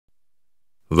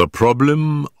The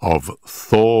Problem of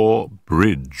Thor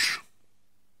Bridge.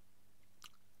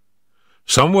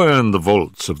 Somewhere in the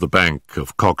vaults of the bank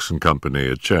of Cox and Company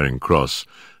at Charing Cross,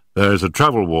 there is a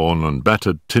travel-worn and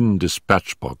battered tin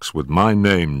dispatch box with my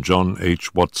name, John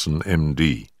H. Watson,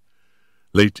 M.D.,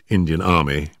 late Indian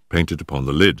Army, painted upon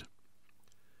the lid.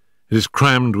 It is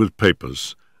crammed with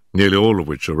papers, nearly all of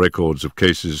which are records of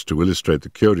cases to illustrate the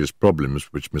curious problems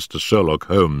which Mr. Sherlock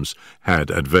Holmes had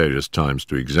at various times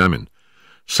to examine.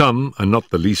 Some, and not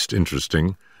the least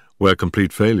interesting, were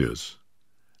complete failures,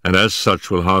 and as such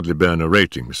will hardly bear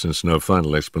narrating, since no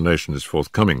final explanation is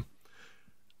forthcoming.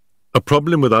 A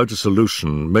problem without a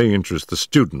solution may interest the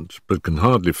student, but can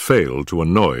hardly fail to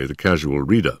annoy the casual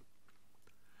reader.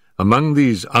 Among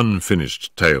these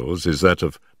unfinished tales is that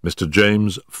of Mr.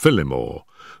 James Phillimore,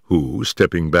 who,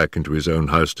 stepping back into his own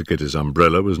house to get his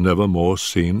umbrella, was never more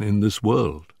seen in this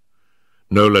world.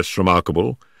 No less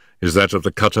remarkable is that of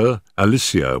the cutter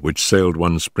Alicia, which sailed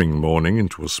one spring morning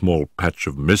into a small patch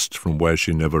of mist from where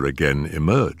she never again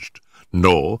emerged,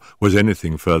 nor was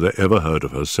anything further ever heard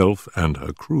of herself and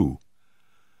her crew.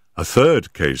 A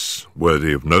third case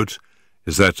worthy of note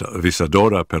is that of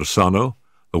Isadora Persano,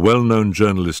 the well-known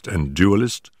journalist and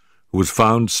duellist, who was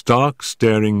found stark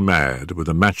staring mad with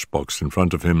a matchbox in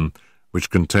front of him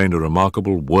which contained a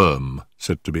remarkable worm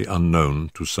said to be unknown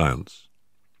to science.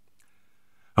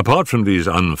 Apart from these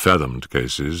unfathomed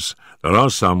cases, there are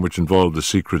some which involve the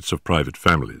secrets of private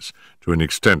families, to an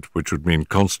extent which would mean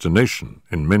consternation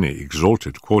in many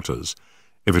exalted quarters,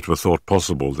 if it were thought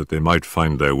possible that they might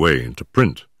find their way into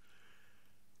print.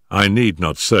 I need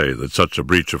not say that such a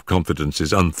breach of confidence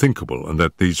is unthinkable, and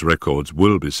that these records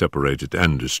will be separated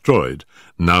and destroyed,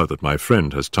 now that my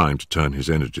friend has time to turn his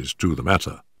energies to the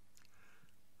matter.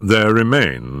 There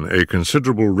remain a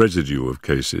considerable residue of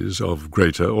cases of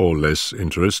greater or less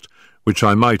interest, which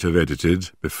I might have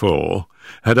edited before,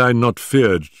 had I not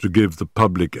feared to give the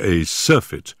public a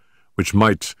surfeit which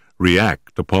might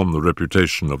react upon the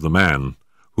reputation of the man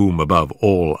whom above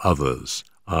all others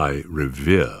I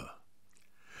revere.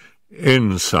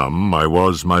 In some I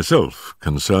was myself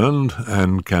concerned,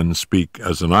 and can speak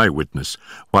as an eyewitness,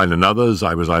 while in others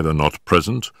I was either not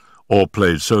present, or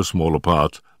played so small a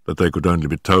part that they could only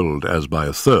be told as by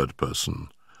a third person.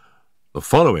 The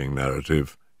following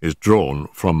narrative is drawn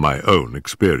from my own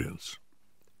experience.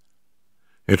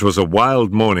 It was a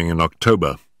wild morning in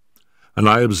October, and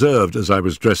I observed as I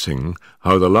was dressing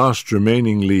how the last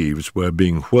remaining leaves were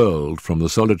being whirled from the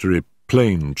solitary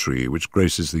plane tree which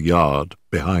graces the yard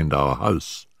behind our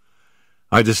house.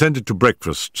 I descended to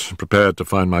breakfast, prepared to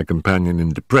find my companion in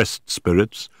depressed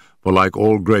spirits, for like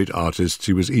all great artists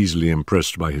he was easily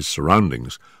impressed by his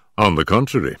surroundings. On the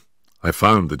contrary, I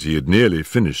found that he had nearly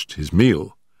finished his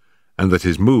meal, and that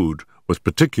his mood was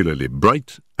particularly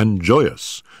bright and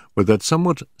joyous, with that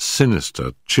somewhat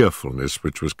sinister cheerfulness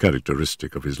which was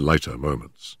characteristic of his lighter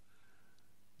moments.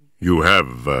 "You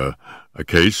have a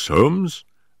case, Holmes?"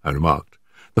 I remarked.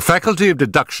 "The faculty of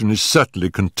deduction is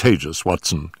certainly contagious,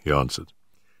 Watson," he answered.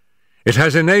 "It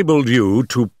has enabled you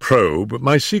to probe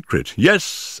my secret.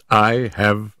 Yes, I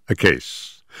have a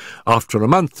case. After a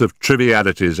month of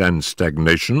trivialities and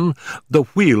stagnation, the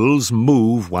wheels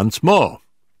move once more."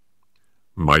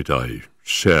 "Might I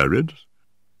share it?"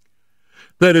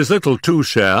 "There is little to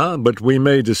share, but we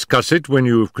may discuss it when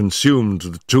you have consumed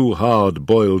the 2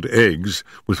 hard-boiled eggs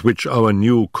with which our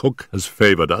new cook has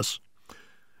favoured us.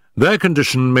 Their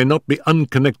condition may not be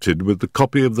unconnected with the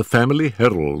copy of the Family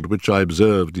Herald which I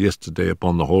observed yesterday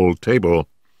upon the hall table.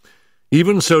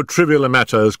 Even so trivial a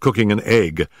matter as cooking an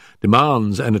egg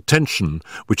demands an attention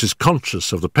which is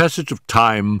conscious of the passage of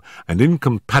time and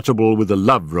incompatible with the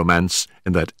love romance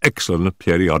in that excellent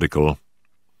periodical."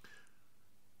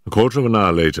 A quarter of an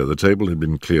hour later the table had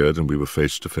been cleared and we were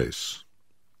face to face.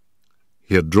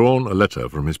 He had drawn a letter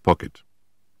from his pocket.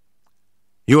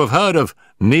 "You have heard of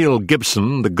Neil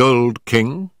Gibson, the Gold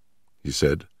King?" he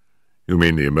said. "You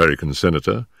mean the American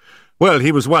senator?" "Well,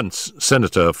 he was once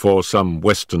senator for some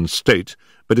western state,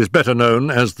 but is better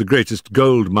known as the greatest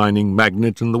gold-mining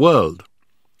magnate in the world."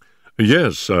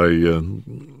 "Yes, I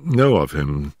know of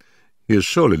him. He has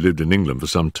surely lived in England for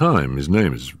some time. His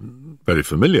name is very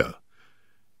familiar."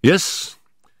 "Yes,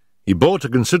 he bought a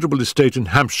considerable estate in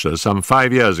Hampshire some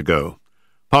 5 years ago.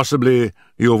 Possibly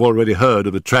you have already heard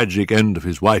of the tragic end of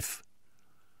his wife."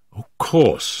 "Of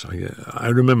course, I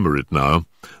remember it now.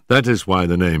 That is why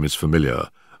the name is familiar,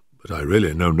 but I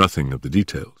really know nothing of the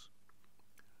details."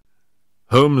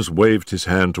 Holmes waved his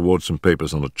hand towards some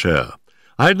papers on a chair.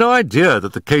 "I had no idea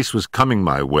that the case was coming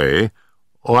my way,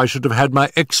 or I should have had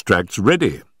my extracts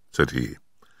ready," said he.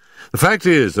 "The fact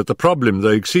is that the problem, though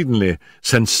exceedingly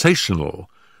sensational,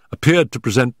 appeared to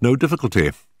present no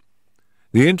difficulty.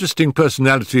 The interesting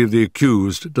personality of the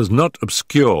accused does not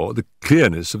obscure the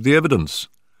clearness of the evidence.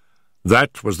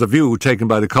 That was the view taken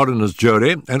by the coroner's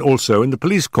jury and also in the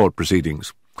police court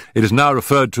proceedings. It is now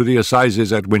referred to the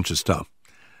assizes at Winchester.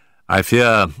 I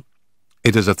fear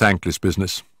it is a thankless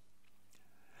business.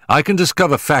 I can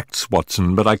discover facts,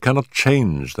 Watson, but I cannot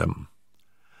change them.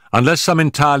 Unless some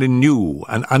entirely new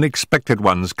and unexpected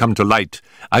ones come to light,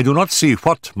 I do not see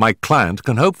what my client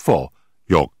can hope for.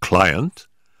 Your client?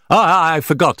 I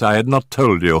forgot I had not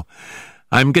told you.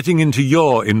 I'm getting into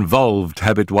your involved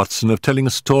habit, Watson, of telling a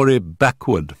story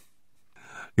backward.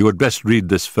 You had best read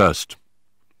this first.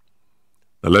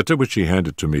 The letter which he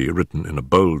handed to me, written in a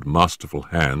bold, masterful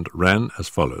hand, ran as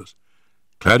follows.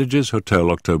 Claridge's Hotel,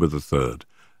 October the 3rd.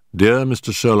 Dear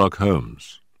Mr. Sherlock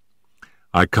Holmes,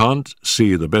 I can't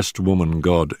see the best woman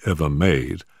God ever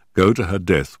made go to her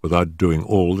death without doing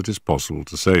all that is possible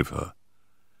to save her.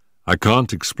 I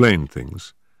can't explain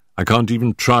things. I can't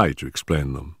even try to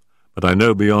explain them, but I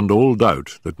know beyond all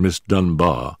doubt that Miss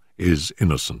Dunbar is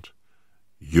innocent.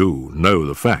 You know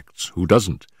the facts. Who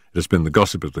doesn't? It has been the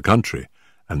gossip of the country,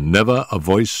 and never a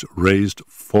voice raised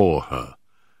for her.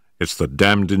 It's the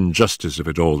damned injustice of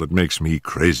it all that makes me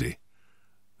crazy.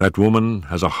 That woman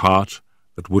has a heart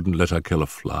that wouldn't let her kill a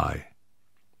fly.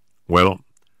 Well,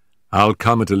 I'll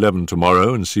come at 11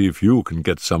 tomorrow and see if you can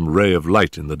get some ray of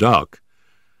light in the dark.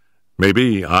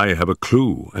 Maybe I have a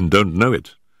clue and don't know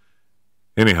it.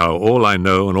 Anyhow, all I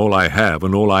know and all I have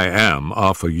and all I am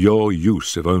are for your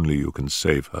use if only you can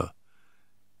save her.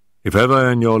 If ever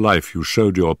in your life you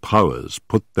showed your powers,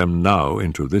 put them now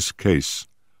into this case.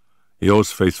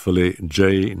 Yours faithfully,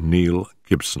 J. Neil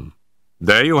Gibson.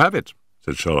 There you have it,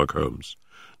 said Sherlock Holmes,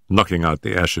 knocking out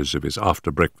the ashes of his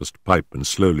after-breakfast pipe and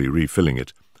slowly refilling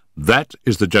it. That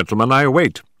is the gentleman I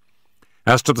await.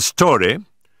 As to the story,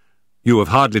 you have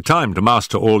hardly time to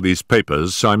master all these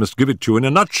papers, so I must give it to you in a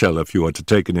nutshell if you are to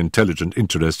take an intelligent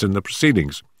interest in the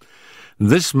proceedings.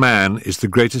 This man is the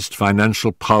greatest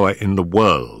financial power in the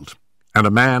world, and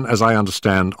a man, as I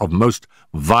understand, of most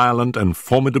violent and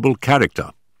formidable character.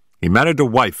 He married a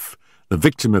wife, the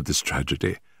victim of this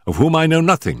tragedy, of whom I know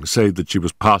nothing save that she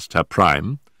was past her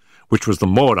prime, which was the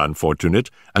more unfortunate,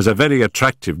 as a very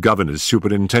attractive governess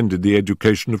superintended the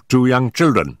education of 2 young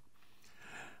children.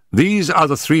 These are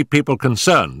the 3 people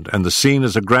concerned, and the scene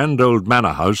is a grand old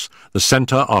manor house, the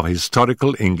centre of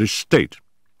historical English state.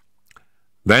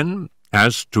 Then,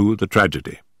 as to the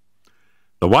tragedy.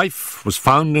 The wife was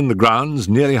found in the grounds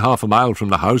nearly half a mile from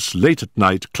the house, late at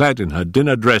night, clad in her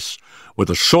dinner dress, with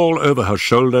a shawl over her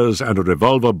shoulders and a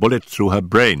revolver bullet through her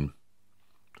brain.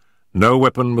 No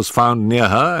weapon was found near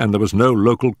her, and there was no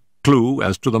local clue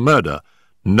as to the murder.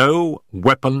 No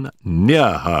weapon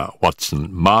near her, Watson.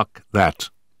 Mark that.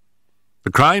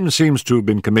 The crime seems to have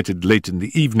been committed late in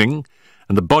the evening,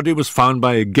 and the body was found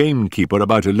by a gamekeeper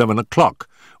about 11 o'clock,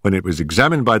 when it was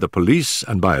examined by the police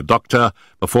and by a doctor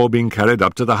before being carried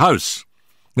up to the house.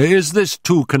 Is this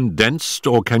too condensed,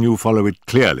 or can you follow it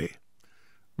clearly?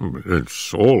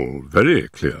 It's all very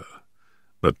clear.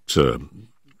 But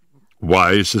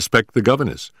why suspect the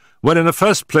governess? Well, in the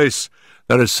first place,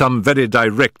 there is some very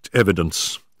direct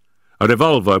evidence. A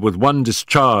revolver with 1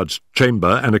 discharged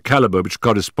chamber and a caliber which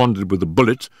corresponded with the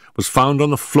bullet was found on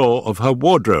the floor of her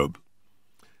wardrobe.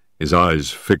 His eyes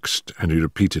fixed, and he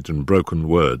repeated in broken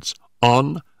words,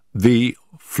 on the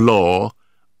floor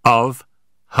of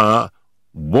her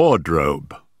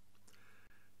wardrobe.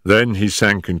 Then he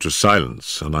sank into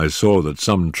silence, and I saw that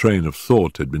some train of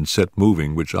thought had been set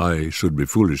moving which I should be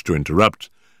foolish to interrupt.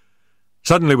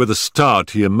 Suddenly, with a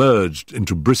start, he emerged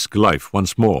into brisk life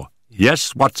once more.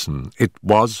 Yes, Watson, it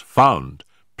was found.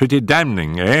 Pretty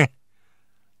damning, eh?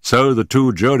 So the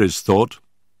 2 juries thought.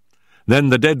 Then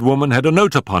the dead woman had a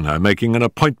note upon her, making an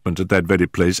appointment at that very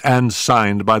place, and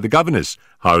signed by the governess.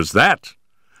 How's that?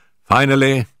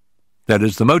 Finally, there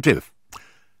is the motive.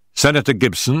 Senator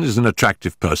Gibson is an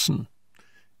attractive person.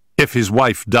 If his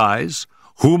wife dies,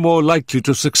 who more likely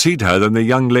to succeed her than the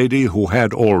young lady who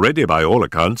had already, by all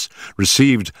accounts,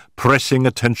 received pressing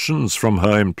attentions from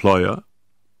her employer?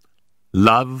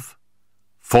 Love,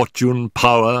 fortune,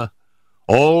 power,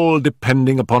 all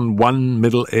depending upon one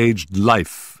middle-aged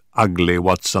life. Ugly,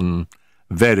 Watson,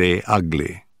 very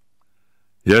ugly.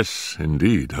 Yes,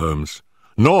 indeed, Holmes.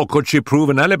 Nor could she prove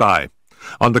an alibi.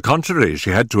 On the contrary,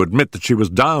 she had to admit that she was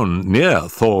down near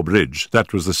Thor Bridge,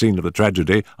 that was the scene of the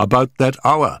tragedy, about that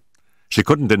hour. She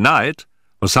couldn't deny it,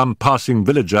 for some passing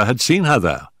villager had seen her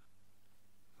there.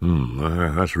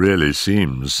 That really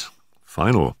seems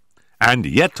final. And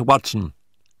yet, Watson,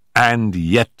 and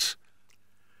yet,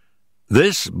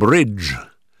 this bridge,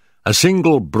 a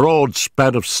single broad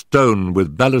span of stone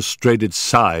with balustraded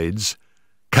sides,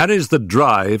 carries the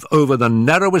drive over the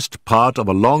narrowest part of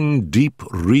a long, deep,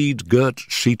 reed-girt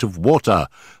sheet of water.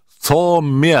 Thor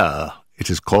Mere, it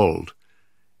is called.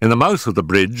 In the mouth of the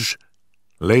bridge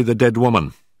lay the dead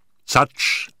woman.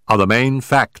 Such are the main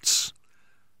facts.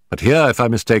 But here, if I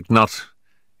mistake not,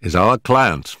 is our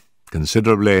client,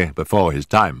 considerably before his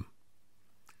time.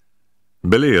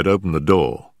 Billy had opened the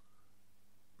door,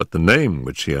 but the name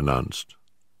which he announced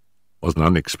was an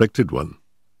unexpected one.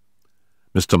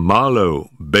 Mr. Marlowe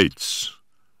Bates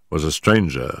was a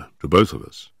stranger to both of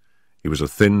us. He was a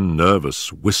thin,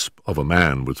 nervous wisp of a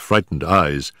man with frightened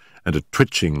eyes and a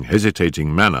twitching,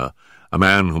 hesitating manner, a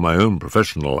man whom my own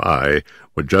professional eye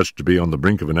would judge to be on the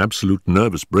brink of an absolute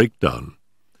nervous breakdown.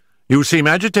 "You seem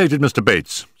agitated, Mr.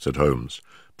 Bates," said Holmes.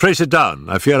 "Pray sit down.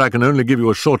 I fear I can only give you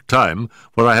a short time,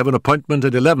 for I have an appointment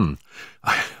at 11.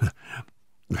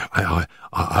 I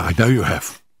know you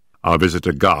have." Our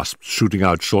visitor gasped, shooting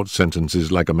out short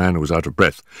sentences like a man who was out of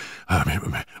breath.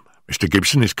 "Mr.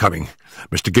 Gibson is coming.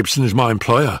 Mr. Gibson is my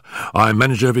employer. I am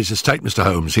manager of his estate, Mr.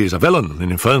 Holmes. He is a villain,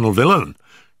 an infernal villain."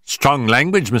 "Strong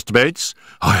language, Mr. Bates."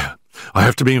 I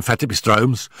have to be emphatic, Mr.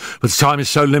 Holmes, but the time is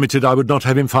so limited I would not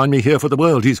have him find me here for the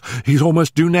world. He's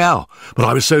almost due now, but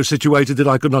I was so situated that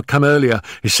I could not come earlier.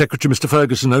 His secretary, Mr.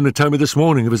 Ferguson, only told me this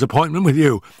morning of his appointment with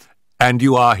you." "And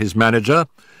you are his manager?"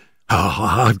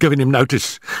 "I've given him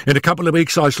notice. In a couple of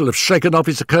weeks I shall have shaken off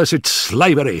his accursed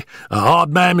slavery. A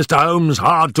hard man, Mr. Holmes,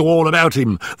 hard to all about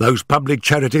him. Those public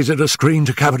charities are a screen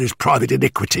to cover his private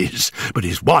iniquities. But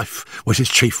his wife was his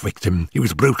chief victim. He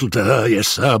was brutal to her, yes,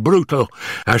 sir, brutal.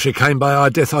 How she came by our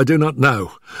death I do not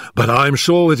know. But I am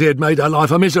sure that he had made her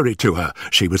life a misery to her.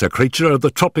 She was a creature of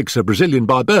the tropics, a Brazilian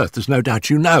by birth, as no doubt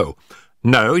you know."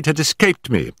 "No, it had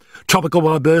escaped me." "Tropical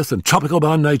by birth and tropical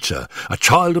by nature, a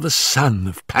child of a sun,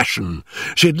 of passion.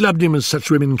 She had loved him as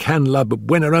such women can love, but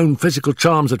when her own physical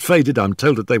charms had faded, I'm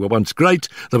told that they were once great,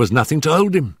 there was nothing to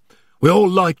hold him. We all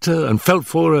liked her and felt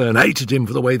for her and hated him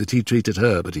for the way that he treated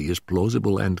her, but he is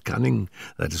plausible and cunning.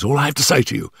 That is all I have to say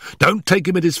to you. Don't take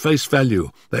him at his face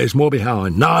value. There is more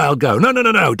behind. Now I'll go.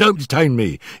 No, don't detain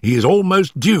me. He is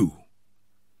almost due."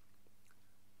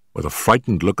 With a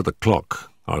frightened look at the clock,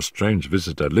 our strange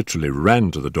visitor literally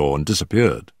ran to the door and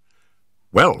disappeared.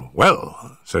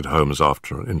 Well, said Holmes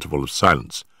after an interval of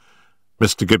silence.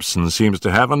 "Mr. Gibson seems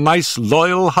to have a nice,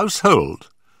 loyal household.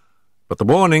 But the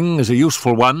warning is a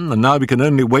useful one, and now we can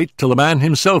only wait till the man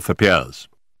himself appears."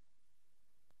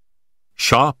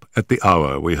 Sharp at the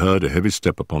hour we heard a heavy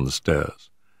step upon the stairs,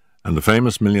 and the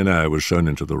famous millionaire was shown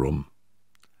into the room.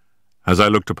 As I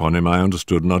looked upon him, I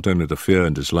understood not only the fear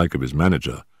and dislike of his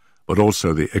manager, but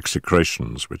also the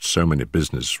execrations which so many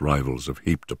business rivals have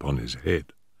heaped upon his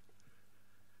head.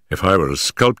 If I were a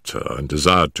sculptor and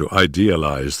desired to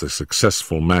idealize the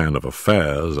successful man of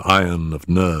affairs, iron of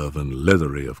nerve and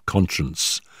leathery of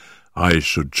conscience, I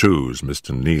should choose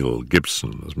Mr. Neil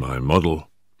Gibson as my model.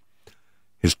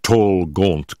 His tall,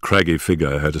 gaunt, craggy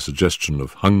figure had a suggestion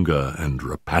of hunger and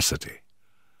rapacity.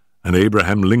 An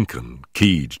Abraham Lincoln,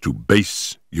 keyed to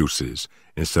base uses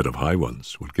instead of high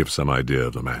ones, would give some idea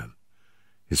of the man.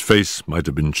 His face might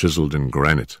have been chiseled in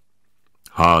granite,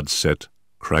 hard-set,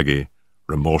 craggy,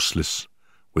 remorseless,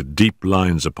 with deep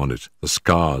lines upon it, the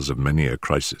scars of many a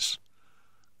crisis.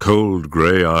 Cold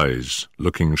grey eyes,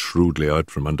 looking shrewdly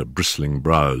out from under bristling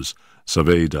brows,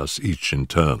 surveyed us each in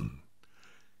turn.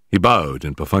 He bowed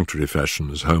in perfunctory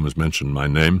fashion as Holmes mentioned my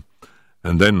name,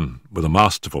 and then, with a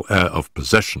masterful air of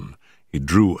possession, he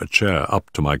drew a chair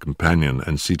up to my companion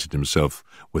and seated himself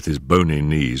with his bony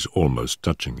knees almost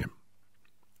touching him.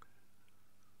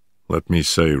 "Let me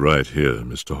say right here,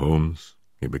 Mr. Holmes,"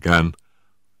 he began,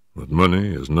 "that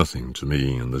money is nothing to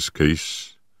me in this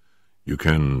case. You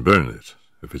can burn it,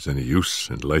 if it's any use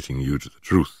in lighting you to the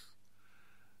truth.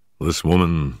 This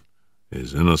woman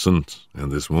is innocent,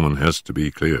 and this woman has to be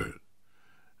cleared,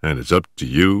 and it's up to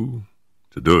you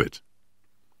to do it.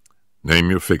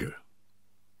 Name your figure."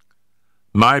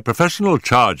 "My professional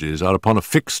charges are upon a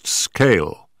fixed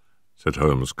scale," said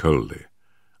Holmes coldly.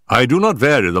 "I do not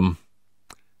vary them,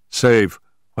 save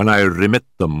when I remit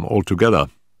them altogether."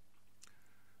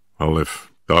 "Well,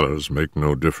 if dollars make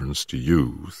no difference to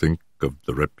you, think of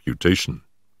the reputation.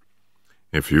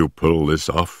 If you pull this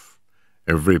off,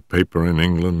 every paper in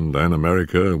England and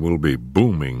America will be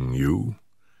booming you.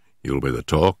 You'll be the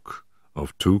talk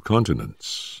of 2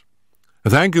 continents.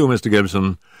 "Thank you, Mr.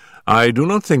 Gibson. I do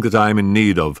not think that I am in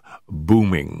need of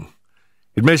booming.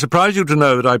 It may surprise you to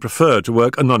know that I prefer to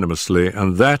work anonymously,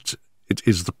 and that it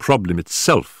is the problem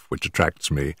itself which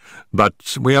attracts me.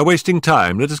 But we are wasting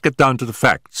time. Let us get down to the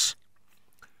facts."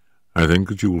 I think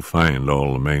that you will find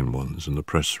all the main ones in the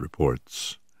press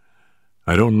reports.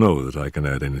 I don't know that I can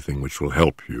add anything which will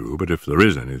help you, but if there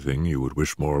is anything you would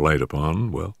wish more light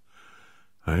upon, well,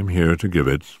 I am here to give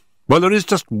it. Well, there is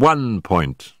just one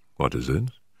point. What is it?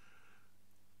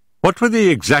 What were the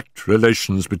exact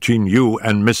relations between you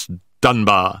and Miss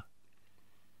Dunbar?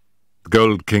 The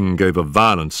Gold King gave a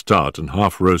violent start and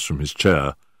half rose from his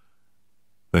chair.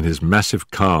 Then his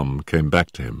massive calm came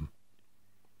back to him.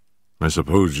 I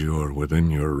suppose you are within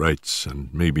your rights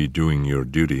and may be doing your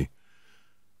duty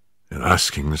in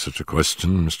asking such a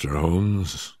question, Mr.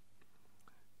 Holmes.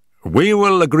 We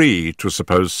will agree to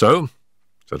suppose so,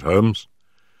 said Holmes.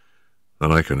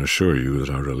 Then I can assure you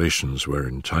that our relations were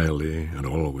entirely and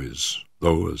always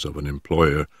those of an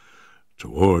employer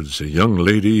towards a young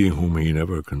lady whom he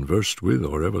never conversed with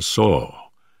or ever saw,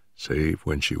 save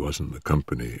when she was in the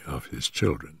company of his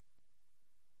children.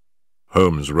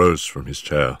 Holmes rose from his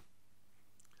chair.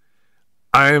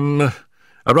 I'm a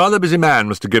rather busy man,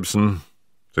 Mr. Gibson,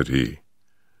 said he,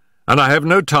 and I have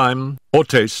no time or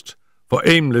taste for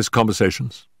aimless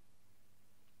conversations.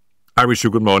 I wish you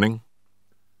good morning.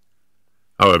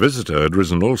 Our visitor had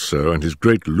risen also, and his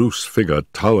great loose figure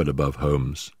towered above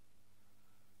Holmes.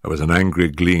 There was an angry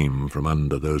gleam from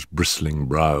under those bristling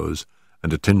brows,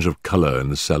 and a tinge of colour in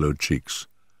the sallow cheeks.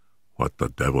 What the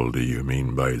devil do you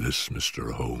mean by this,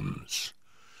 Mr. Holmes?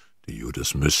 Do you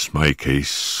dismiss my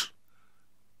case?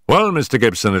 Well, Mr.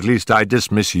 Gibson, at least I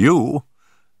dismiss you.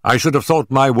 I should have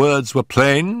thought my words were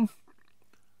plain.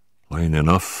 Plain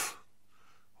enough.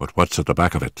 But what's at the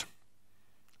back of it?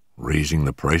 Raising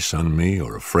the price on me,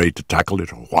 or afraid to tackle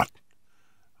it, or what?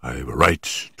 I have a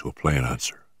right to a plain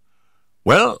answer.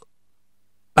 Well,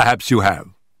 perhaps you have,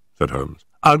 said Holmes.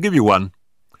 I'll give you one.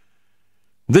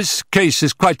 This case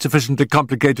is quite sufficiently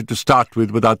complicated to start with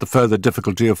without the further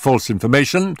difficulty of false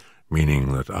information.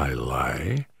 Meaning that I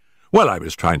lie? Well, I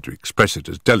was trying to express it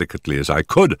as delicately as I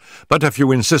could, but if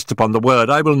you insist upon the word,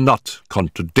 I will not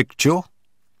contradict you.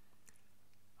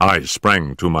 I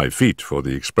sprang to my feet, for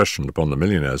the expression upon the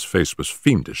millionaire's face was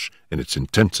fiendish in its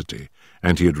intensity,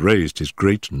 and he had raised his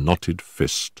great knotted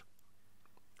fist.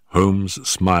 Holmes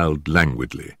smiled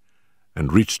languidly,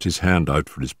 and reached his hand out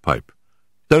for his pipe.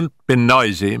 Don't be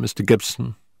noisy, Mr.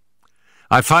 Gibson.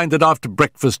 I find that after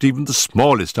breakfast even the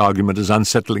smallest argument is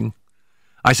unsettling.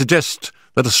 I suggest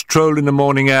that a stroll in the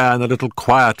morning air and a little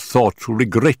quiet thought will be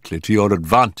greatly to your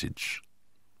advantage.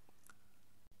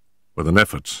 With an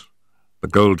effort, the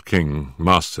Gold King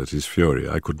mastered his fury.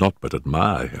 I could not but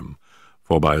admire him,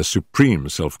 for by a supreme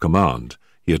self-command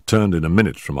he had turned in a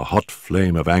minute from a hot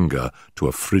flame of anger to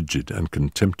a frigid and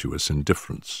contemptuous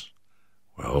indifference.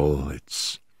 Well,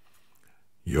 it's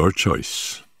your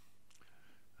choice.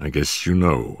 I guess you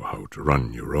know how to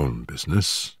run your own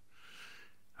business.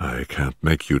 I can't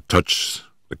make you touch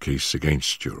the case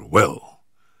against your will.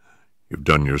 You've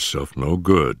done yourself no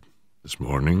good this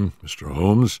morning, Mr.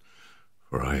 Holmes,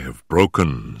 for I have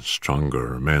broken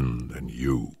stronger men than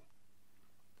you.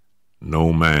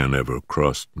 No man ever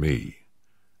crossed me,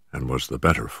 and was the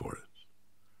better for it.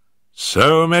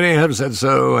 So many have said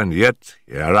so, and yet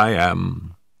here I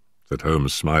am, said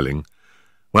Holmes, smiling.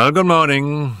 Well, good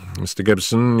morning, Mr.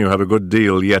 Gibson. You have a good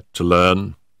deal yet to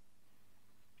learn.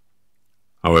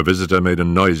 Our visitor made a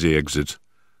noisy exit,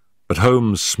 but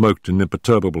Holmes smoked in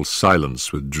imperturbable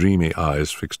silence with dreamy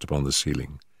eyes fixed upon the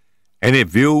ceiling. Any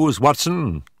views,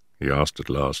 Watson? He asked at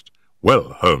last.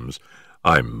 Well, Holmes,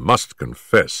 I must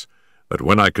confess that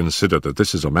when I consider that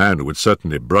this is a man who would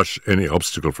certainly brush any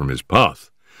obstacle from his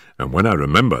path, and when I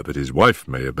remember that his wife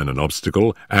may have been an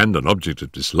obstacle and an object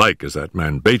of dislike, as that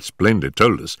man Bates plainly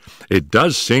told us, it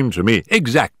does seem to me—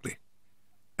 Exactly.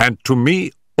 And to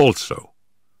me also.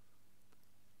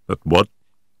 That what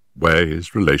were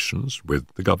his relations with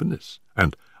the governess,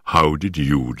 and how did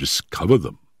you discover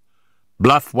them?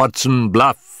 Bluff, Watson,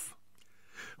 bluff.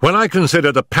 When I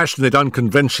considered the passionate,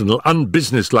 unconventional,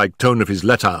 unbusinesslike tone of his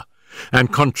letter,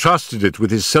 and contrasted it with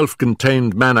his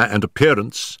self-contained manner and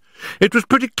appearance, it was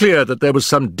pretty clear that there was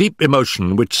some deep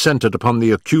emotion which centred upon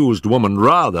the accused woman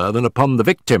rather than upon the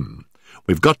victim.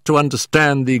 We've got to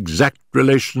understand the exact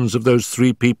relations of those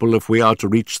three people if we are to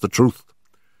reach the truth.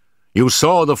 You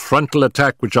saw the frontal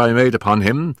attack which I made upon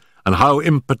him, and how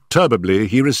imperturbably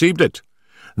he received it.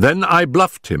 Then I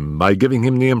bluffed him by giving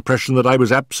him the impression that I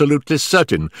was absolutely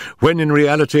certain, when in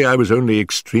reality I was only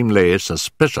extremely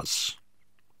suspicious.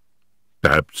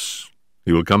 Perhaps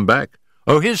he will come back.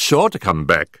 Oh, he's sure to come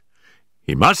back.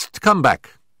 He must come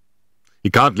back. He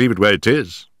can't leave it where it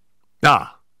is.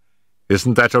 Ah,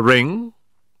 isn't that a ring?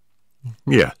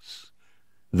 Yes,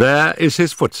 there is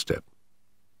his footstep.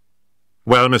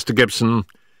 Well, Mr. Gibson,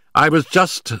 I was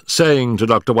just saying to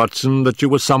Dr. Watson that you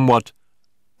were somewhat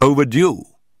overdue.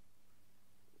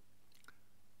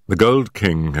 The Gold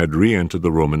King had re-entered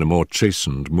the room in a more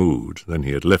chastened mood than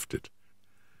he had left it.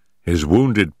 His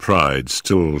wounded pride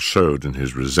still showed in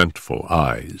his resentful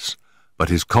eyes, but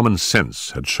his common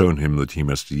sense had shown him that he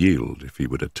must yield if he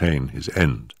would attain his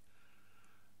end.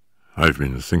 "I've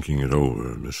been thinking it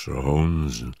over, Mr.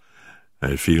 Holmes, and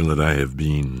I feel that I have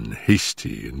been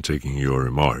hasty in taking your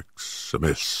remarks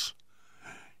amiss.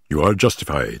 You are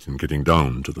justified in getting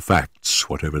down to the facts,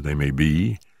 whatever they may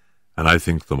be, and I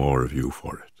think the more of you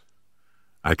for it.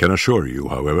 I can assure you,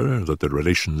 however, that the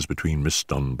relations between Miss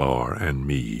Dunbar and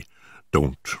me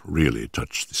don't really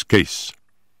touch this case."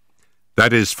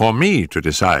 "That is for me to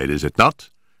decide, is it not?"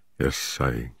 "Yes,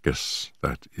 I guess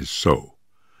that is so.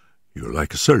 You're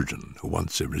like a surgeon who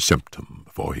wants every symptom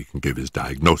before he can give his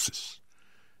diagnosis."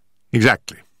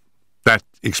 "Exactly. That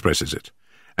expresses it.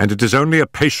 And it is only a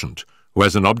patient who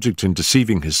has an object in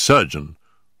deceiving his surgeon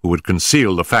who would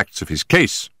conceal the facts of his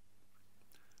case."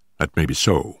 "That may be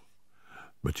so.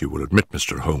 But you will admit,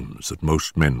 Mr. Holmes, that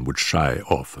most men would shy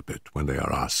off a bit when they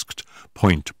are asked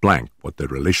point-blank what their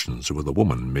relations with a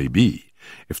woman may be,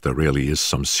 if there really is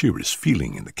some serious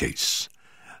feeling in the case.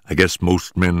 I guess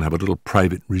most men have a little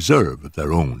private reserve of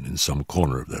their own in some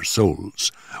corner of their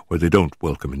souls, where they don't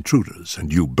welcome intruders,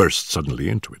 and you burst suddenly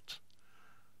into it.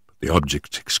 But the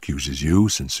object excuses you,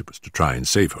 since it was to try and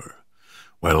save her.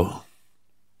 Well,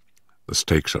 the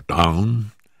stakes are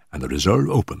down, and the reserve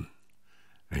open,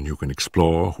 and you can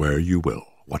explore where you will.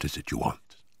 What is it you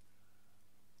want?"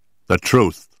 "The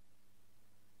truth."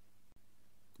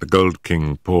 The Gold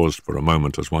King paused for a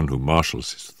moment as one who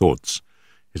marshals his thoughts.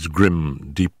 His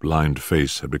grim, deep-lined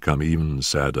face had become even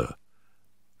sadder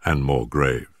and more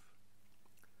grave.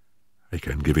 "I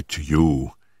can give it to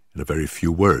you in a very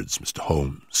few words, Mr.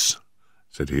 Holmes,"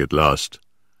 said he at last.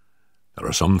 "There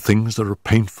are some things that are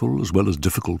painful as well as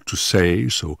difficult to say,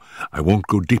 so I won't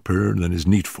go deeper than is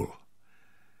needful.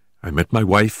 I met my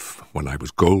wife when I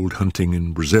was gold hunting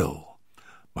in Brazil.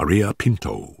 Maria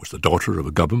Pinto was the daughter of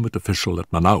a government official at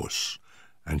Manaus,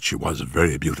 and she was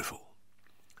very beautiful.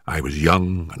 I was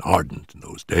young and ardent in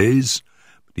those days,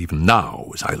 but even now,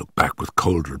 as I look back with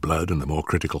colder blood and a more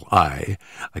critical eye,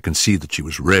 I can see that she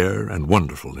was rare and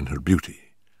wonderful in her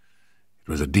beauty. It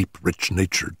was a deep, rich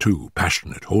nature, too,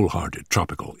 passionate, wholehearted,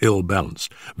 tropical,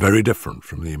 ill-balanced, very different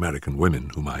from the American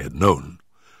women whom I had known.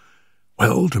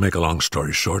 Well, to make a long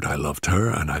story short, I loved her,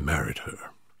 and I married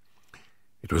her.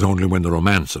 It was only when the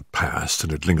romance had passed,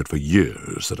 and had lingered for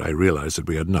years, that I realized that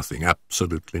we had nothing,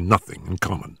 absolutely nothing, in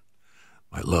common.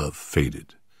 My love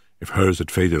faded. If hers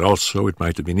had faded also, it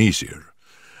might have been easier.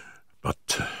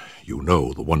 But you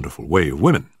know the wonderful way of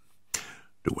women.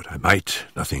 Do what I might,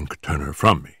 nothing could turn her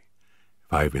from me.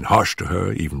 If I have been harsh to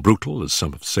her, even brutal, as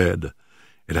some have said,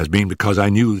 it has been because I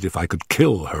knew that if I could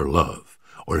kill her love,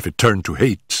 or if it turned to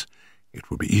hate, it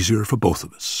would be easier for both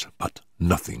of us. But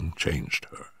nothing changed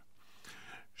her.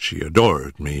 She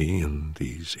adored me in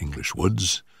these English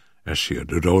woods, as she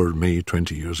had adored me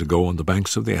 20 years ago on the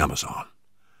banks of the Amazon.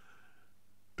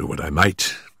 Do what I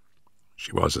might,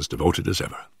 she was as devoted as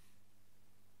ever.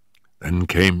 Then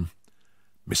came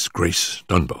Miss Grace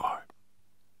Dunbar.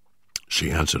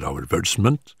 She answered our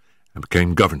advertisement and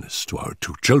became governess to our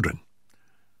 2 children.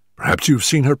 Perhaps you have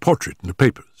seen her portrait in the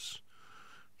papers.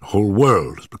 The whole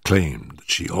world has proclaimed that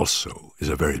she also is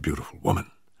a very beautiful woman.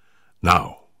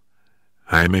 Now,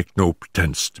 I make no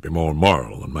pretense to be more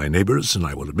moral than my neighbours, and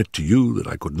I will admit to you that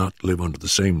I could not live under the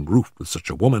same roof with such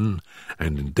a woman,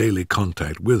 and in daily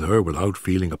contact with her, without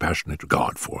feeling a passionate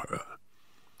regard for her.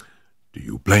 Do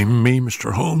you blame me,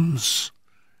 Mr. Holmes?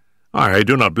 I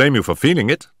do not blame you for feeling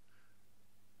it.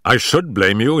 I should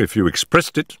blame you if you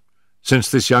expressed it,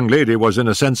 since this young lady was in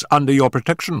a sense under your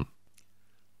protection.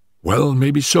 Well,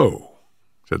 maybe so,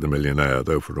 said the millionaire,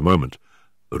 though for a moment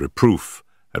the reproof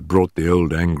had brought the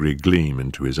old angry gleam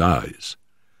into his eyes.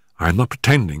 I am not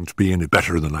pretending to be any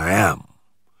better than I am.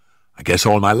 I guess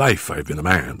all my life I have been a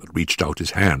man that reached out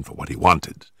his hand for what he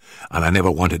wanted, and I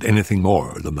never wanted anything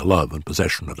more than the love and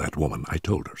possession of that woman. I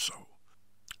told her so.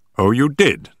 Oh, you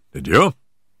did you?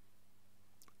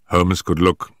 Holmes could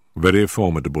look very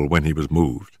formidable when he was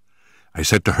moved. I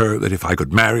said to her that if I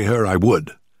could marry her, I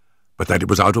would, but that it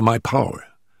was out of my power.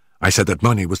 I said that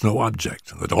money was no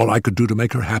object, and that all I could do to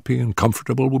make her happy and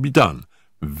comfortable would be done.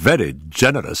 Very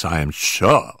generous, I am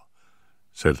sure,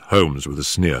 said Holmes with a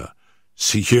sneer.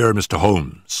 See here, Mr.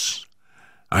 Holmes,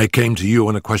 I came to you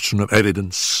on a question of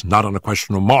evidence, not on a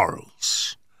question of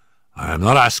morals. I am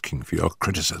not asking for your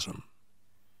criticism.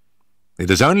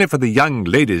 It is only for the young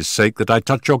lady's sake that I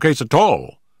touch your case at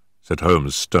all, said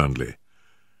Holmes sternly.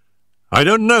 I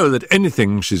don't know that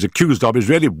anything she's accused of is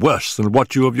really worse than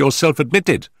what you have yourself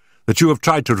admitted, that you have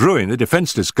tried to ruin a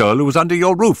defenceless girl who was under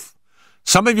your roof.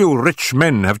 Some of you rich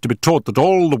men have to be taught that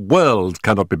all the world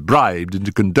cannot be bribed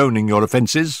into condoning your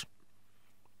offences.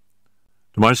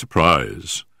 To my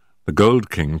surprise, the Gold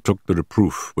King took the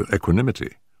reproof with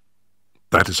equanimity.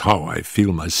 That is how I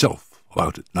feel myself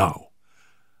about it now.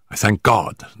 I thank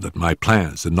God that my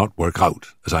plans did not work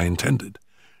out as I intended.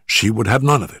 She would have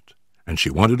none of it, and she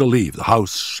wanted to leave the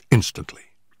house instantly.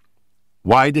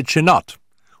 Why did she not?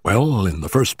 Well, in the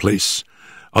first place,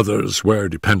 others were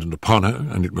dependent upon her,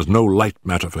 and it was no light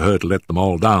matter for her to let them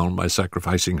all down by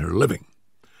sacrificing her living.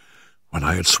 When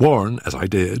I had sworn, as I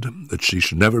did, that she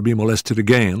should never be molested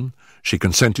again, she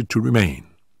consented to remain.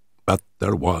 But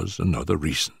there was another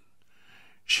reason.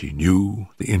 She knew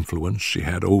the influence she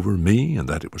had over me, and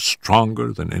that it was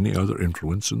stronger than any other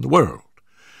influence in the world.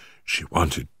 She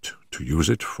wanted to use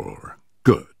it for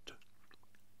good.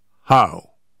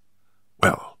 How?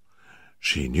 Well,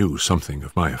 she knew something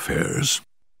of my affairs.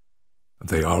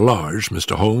 They are large,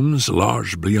 Mr. Holmes,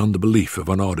 large beyond the belief of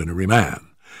an ordinary man.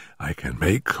 I can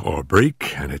make or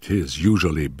break, and it is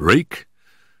usually break.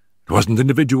 It wasn't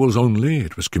individuals only,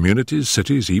 it was communities,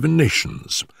 cities, even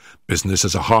nations. Business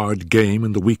is a hard game,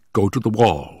 and the weak go to the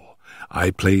wall.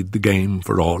 I played the game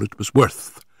for all it was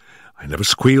worth. I never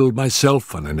squealed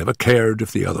myself, and I never cared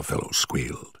if the other fellow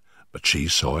squealed. But she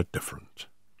saw it different.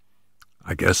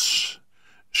 I guess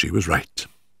she was right.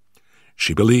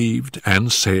 She believed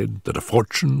and said that a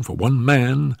fortune for one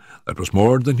man that was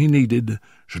more than he needed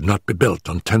should not be built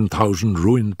on 10,000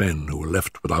 ruined men who were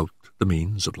left without the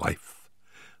means of life.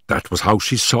 That was how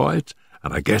she saw it,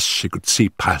 and I guess she could see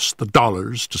past the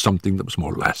dollars to something that was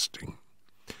more lasting.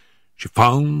 She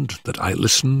found that I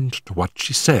listened to what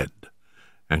she said,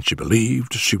 and she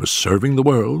believed she was serving the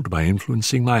world by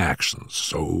influencing my actions,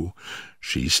 so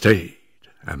she stayed,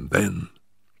 and then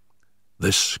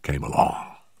this came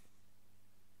along.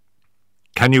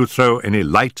 Can you throw any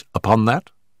light upon that?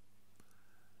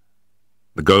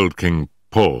 The Gold King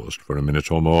paused for a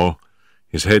minute or more,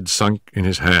 his head sunk in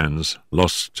his hands,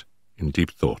 lost in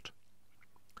deep thought.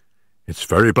 It's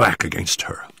very black against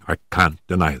her, I can't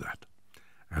deny that.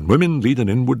 And women lead an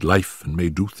inward life and may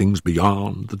do things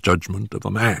beyond the judgment of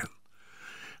a man.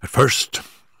 At first,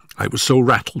 I was so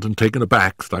rattled and taken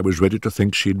aback that I was ready to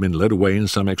think she had been led away in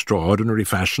some extraordinary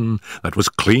fashion that was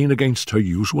clean against her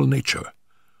usual nature.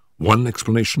 One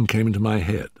explanation came into my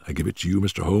head. I give it to you,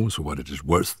 Mr. Holmes, for what it is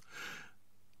worth.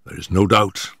 There is no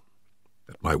doubt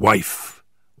that my wife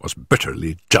was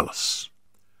bitterly jealous.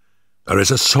 There is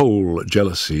a soul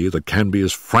jealousy that can be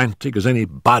as frantic as any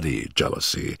body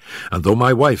jealousy, and though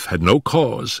my wife had no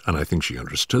cause, and I think she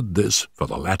understood this, for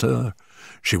the latter,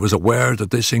 she was aware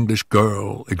that this English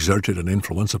girl exerted an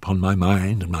influence upon my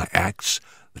mind and my acts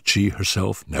that she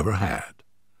herself never had.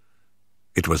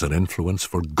 It was an influence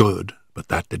for good, but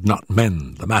that did not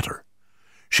mend the matter.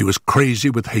 She was crazy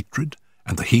with hatred,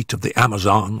 and the heat of the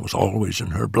Amazon was always in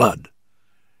her blood.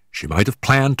 She might have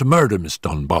planned to murder Miss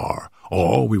Dunbar,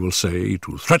 or, we will say,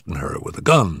 to threaten her with a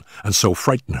gun, and so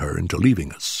frighten her into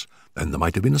leaving us. Then there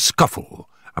might have been a scuffle,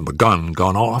 and the gun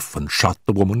gone off and shot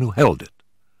the woman who held it.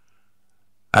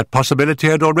 That possibility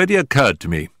had already occurred to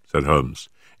me, said Holmes.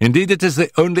 Indeed, it is the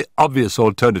only obvious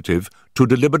alternative to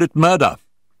deliberate murder.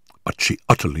 But she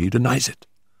utterly denies it.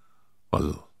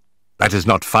 Well, that is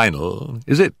not final,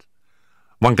 is it?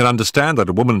 One can understand that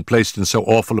a woman placed in so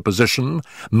awful a position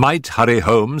might hurry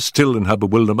home, still in her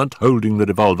bewilderment, holding the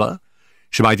revolver.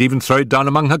 She might even throw it down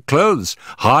among her clothes,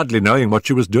 hardly knowing what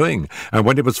she was doing, and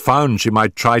when it was found she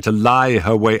might try to lie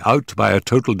her way out by a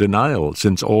total denial,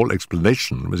 since all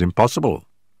explanation was impossible.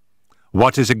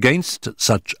 What is against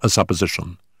such a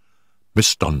supposition?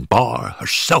 Miss Dunbar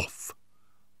herself.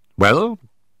 Well,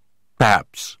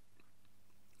 perhaps.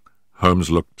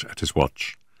 Holmes looked at his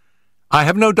watch. I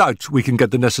have no doubt we can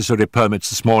get the necessary permits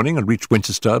this morning and reach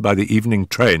Winchester by the evening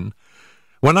train.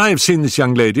 When I have seen this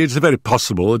young lady, it is very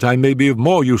possible that I may be of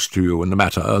more use to you in the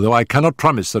matter, though I cannot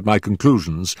promise that my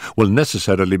conclusions will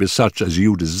necessarily be such as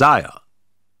you desire.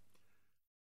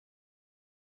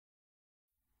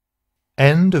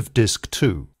 End of Disc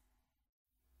 2.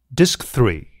 Disc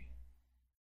 3.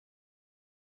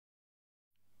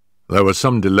 There was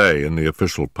some delay in the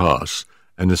official pass,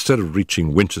 and instead of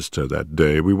reaching Winchester that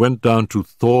day, we went down to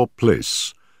Thor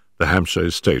Place, the Hampshire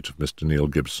estate of Mr. Neil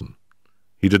Gibson.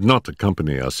 He did not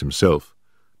accompany us himself,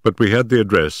 but we had the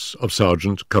address of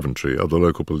Sergeant Coventry of the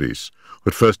local police, who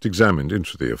had first examined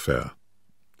into the affair.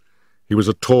 He was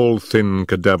a tall, thin,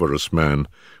 cadaverous man,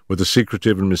 with a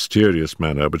secretive and mysterious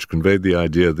manner which conveyed the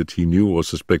idea that he knew or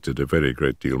suspected a very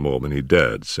great deal more than he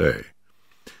dared say.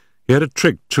 He had a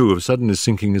trick, too, of suddenly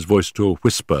sinking his voice to a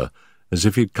whisper, as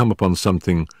if he had come upon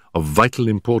something of vital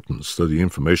importance, though the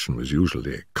information was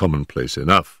usually commonplace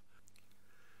enough.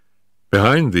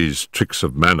 Behind these tricks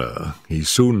of manner, he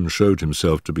soon showed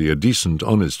himself to be a decent,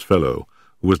 honest fellow,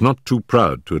 who was not too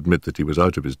proud to admit that he was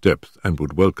out of his depth and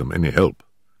would welcome any help.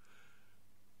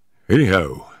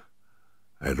 "Anyhow,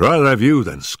 I'd rather have you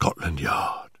than Scotland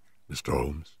Yard, Mr.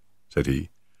 Holmes," said he.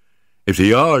 "If the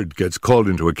Yard gets called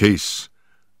into a case,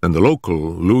 then the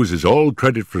local loses all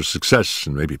credit for success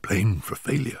and may be blamed for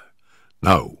failure.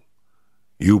 Now,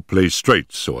 you play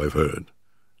straight, so I've heard."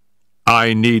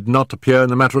 "I need not appear in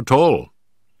the matter at all,"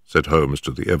 said Holmes,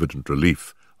 to the evident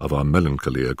relief of our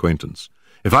melancholy acquaintance.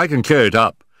 "If I can clear it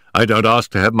up, I don't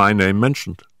ask to have my name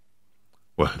mentioned."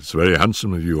 "Well, it's very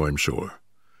handsome of you, I'm sure.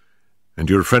 And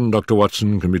your friend Dr.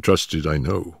 Watson can be trusted, I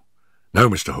know. Now,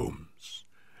 Mr. Holmes,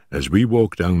 as we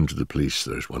walk down to the police,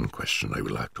 there's one question I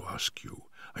would like to ask you.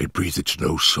 I breathe it to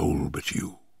no soul but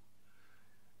you."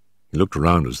 He looked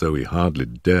around as though he hardly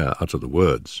dare utter the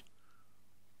words.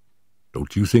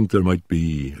 "Don't you think there might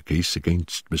be a case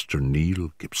against Mr.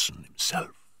 Neil Gibson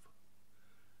himself?"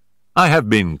 "I have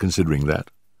been considering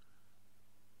that."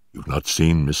 "You've not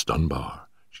seen Miss Dunbar.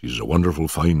 She's a wonderful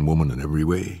fine woman in every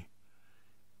way.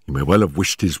 He may well have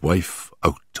wished his wife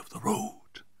out of the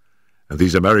road. And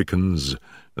these Americans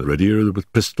are readier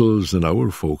with pistols than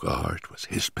our folk are. It was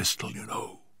his pistol, you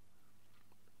know."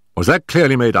 "Was that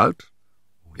clearly made out?"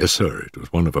 "Yes, sir. It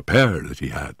was one of a pair that he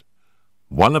had."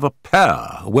 "One of a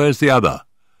pair? Where's the other?"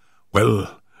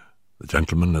 "Well, the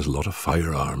gentleman has a lot of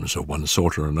firearms of one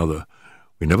sort or another.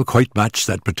 We never quite matched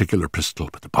that particular pistol,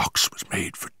 but the box was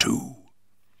made for two."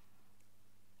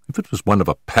 "If it was one of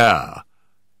a pair,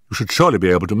 you should surely be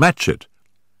able to match it."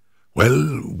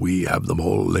 "Well, we have them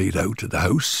all laid out at the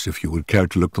house, if you would care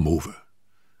to look them over."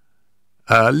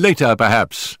 "Later,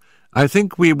 perhaps. I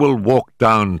think we will walk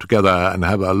down together and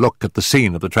have a look at the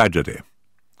scene of the tragedy."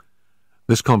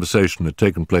 This conversation had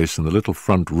taken place in the little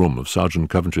front room of Sergeant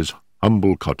Coventry's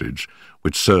humble cottage,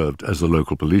 which served as the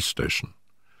local police station.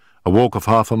 A walk of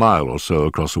half a mile or so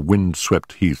across a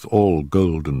wind-swept heath, all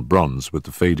gold and bronze with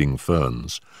the fading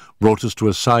ferns, brought us to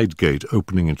a side gate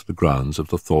opening into the grounds of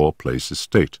the Thor Place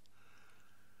estate.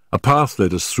 A path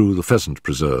led us through the pheasant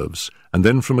preserves, and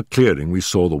then from a clearing we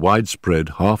saw the widespread,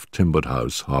 half-timbered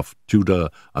house, half Tudor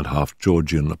and half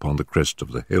Georgian, upon the crest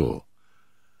of the hill.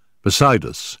 Beside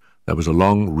us there was a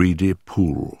long, reedy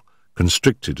pool,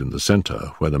 constricted in the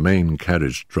centre, where the main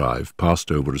carriage drive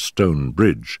passed over a stone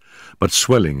bridge, but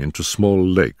swelling into small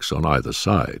lakes on either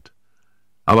side.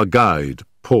 Our guide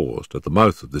paused at the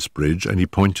mouth of this bridge, and he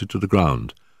pointed to the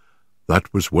ground.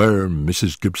 "That was where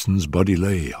Mrs. Gibson's body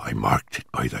lay. I marked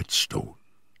it by that stone."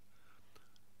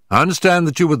 "I understand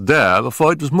that you were there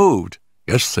before it was moved."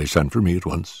 "Yes, they sent for me at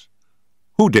once."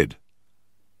 "Who did?"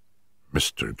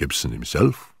 "Mr. Gibson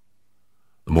himself.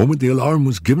 The moment the alarm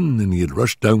was given and he had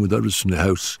rushed down with others from the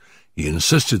house, he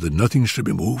insisted that nothing should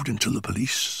be moved until the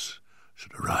police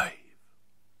should arrive."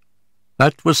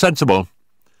 "That was sensible.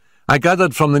 I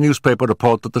gathered from the newspaper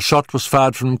report that the shot was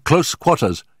fired from close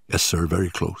quarters." "Yes, sir, very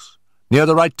close." "Near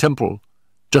the right temple?"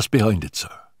 "Just behind it,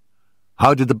 sir."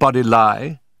 "How did the body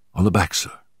lie?" "On the back,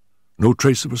 sir. No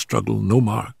trace of a struggle, no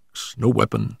marks, no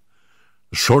weapon.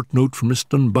 The short note from Miss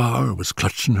Dunbar was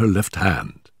clutched in her left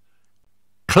hand."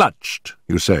 "Clutched,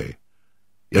 you say?"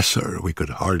 "Yes, sir. We could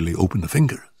hardly open the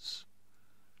fingers."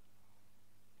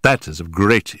 "That is of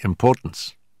great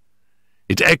importance.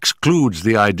 It excludes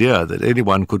the idea that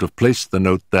anyone could have placed the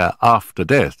note there after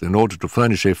death in order to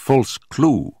furnish a false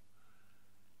clue."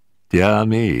 "Dear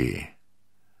me."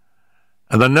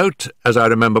 And the note, as I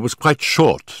remember, was quite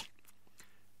short.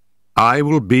 "I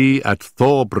will be at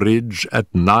Thor Bridge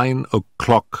at 9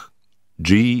 o'clock.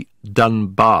 G.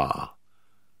 Dunbar."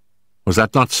 Was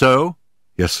that not so?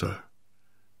 "Yes, sir."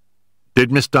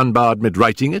 "Did Miss Dunbar admit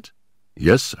writing it?"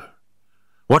 "Yes, sir."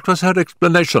 "What was her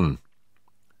explanation?"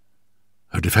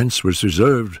 "Her defence was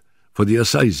reserved for the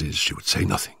assizes. She would say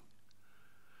nothing."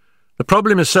 "The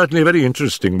problem is certainly a very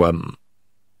interesting one.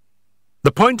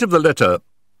 The point of the letter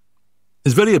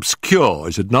is very obscure,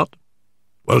 is it not?"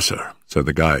 "Well, sir," said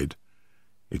the guide,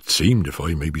 "it seemed, if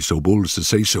I may be so bold as to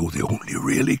say so, the only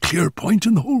really clear point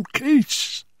in the whole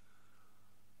case."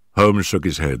 Holmes shook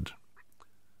his head.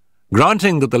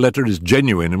 "Granting that the letter is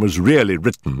genuine and was really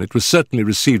written, it was certainly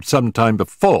received some time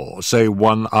before, say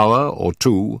 1 hour or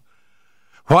 2.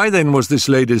 Why then was this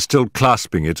lady still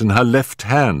clasping it in her left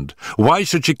hand? Why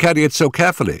should she carry it so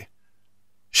carefully?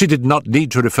 She did not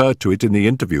need to refer to it in the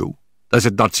interview. Does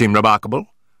it not seem remarkable?"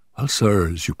 "Well, sir,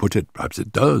 as you put it, perhaps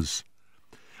it does."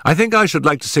 "I think I should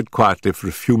like to sit quietly for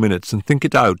a few minutes and think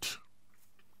it out."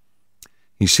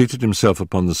 He seated himself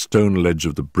upon the stone ledge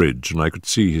of the bridge, and I could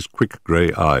see his quick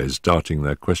grey eyes darting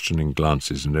their questioning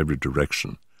glances in every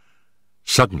direction.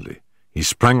 Suddenly, he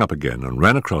sprang up again and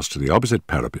ran across to the opposite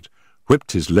parapet,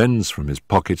 whipped his lens from his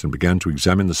pocket and began to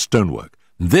examine the stonework.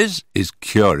 "This is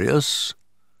curious,"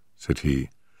 said he.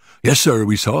 "Yes, sir,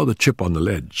 we saw the chip on the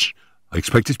ledge. I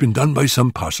expect it's been done by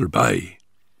some passer-by."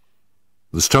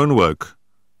 The stonework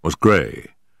was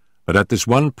grey, but at this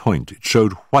one point it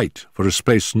showed white for a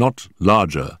space not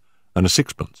larger than a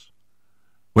sixpence.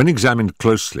 When examined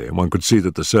closely, one could see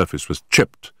that the surface was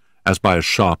chipped, as by a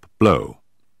sharp blow.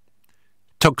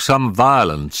 "Took some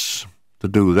violence to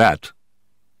do that,"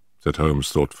 said Holmes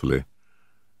thoughtfully.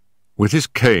 With his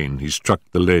cane he struck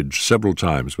the ledge several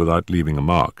times without leaving a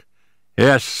mark.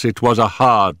 "Yes, it was a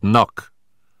hard knock.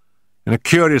 In a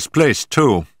curious place,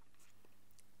 too.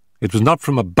 It was not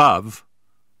from above,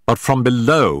 but from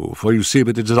below, for you see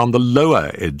that it is on the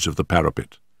lower edge of the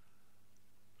parapet."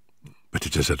 "But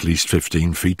it is at least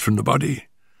 15 feet from the body."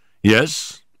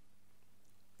 "Yes,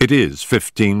 it is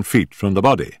 15 feet from the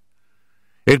body.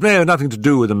 It may have nothing to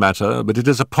do with the matter, but it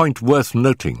is a point worth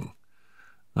noting.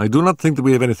 I do not think that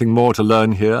we have anything more to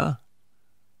learn here.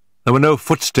 There were no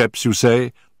footsteps, you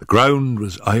say?" "The ground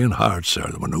was iron hard, sir.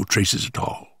 There were no traces at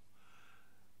all."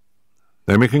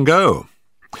 "Then we can go.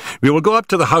 We will go up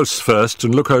to the house first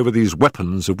and look over these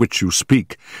weapons of which you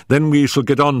speak. Then we shall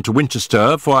get on to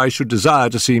Winchester, for I should desire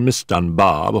to see Miss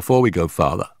Dunbar before we go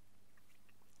farther."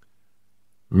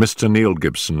 Mr. Neil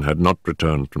Gibson had not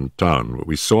returned from town, but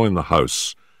we saw in the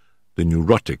house the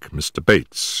neurotic Mr.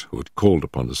 Bates, who had called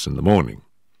upon us in the morning.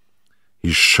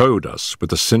 He showed us,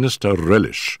 with a sinister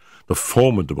relish, the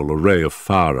formidable array of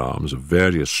firearms of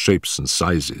various shapes and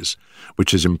sizes,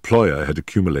 which his employer had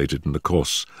accumulated in the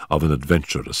course of an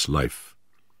adventurous life.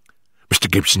 "Mr.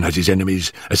 Gibson has his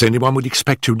enemies, as anyone would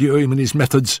expect who knew him and his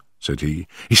methods," said he.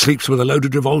 "He sleeps with a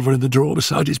loaded revolver in the drawer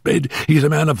beside his bed. He is a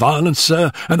man of violence,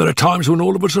 sir, and there are times when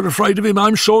all of us are afraid of him.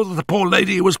 I'm sure that the poor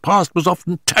lady who was past was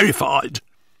often terrified."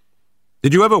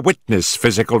 "Did you ever witness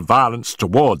physical violence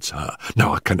towards her?"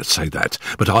 "No, I cannot say that,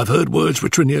 but I've heard words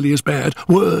which were nearly as bad,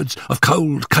 words of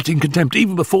cold, cutting contempt,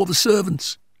 even before the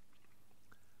servants."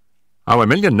 "Our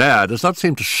millionaire does not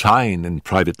seem to shine in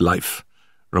private life,"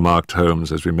 remarked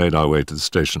Holmes as we made our way to the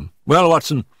station. "Well,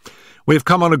 Watson, we have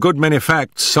come on a good many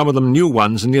facts, some of them new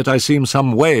ones, and yet I seem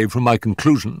some way from my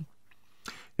conclusion.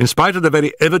 In spite of the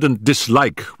very evident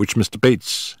dislike which Mr.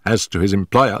 Bates has to his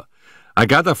employer, I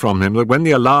gather from him that when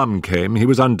the alarm came he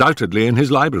was undoubtedly in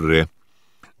his library.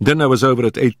 Dinner was over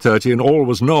at 8:30 and all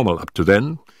was normal up to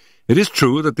then. It is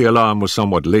true that the alarm was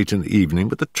somewhat late in the evening,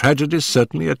 but the tragedy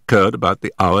certainly occurred about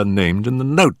the hour named in the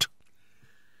note.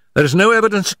 There is no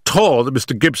evidence at all that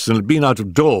Mr. Gibson had been out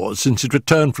of doors since his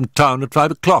return from town at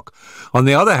 5 o'clock. On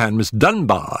the other hand, Miss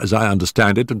Dunbar, as I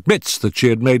understand it, admits that she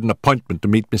had made an appointment to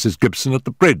meet Mrs. Gibson at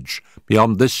the bridge.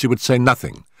 Beyond this she would say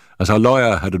nothing, as her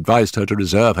lawyer had advised her to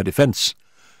reserve her defence.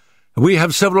 We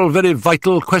have several very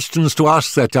vital questions to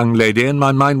ask that young lady, and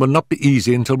my mind will not be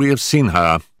easy until we have seen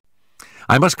her.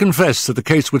 I must confess that the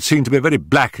case would seem to be very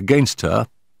black against her,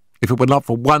 if it were not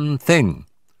for one thing."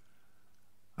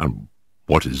 "And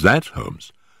what is that,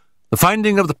 Holmes?" "The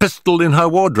finding of the pistol in her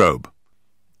wardrobe."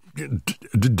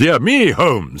 "Dear me,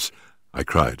 Holmes," I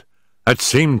cried. "That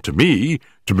seemed to me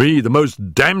the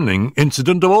most damning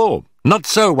incident of all." "Not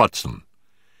so, Watson.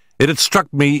 It had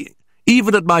struck me,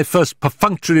 even at my first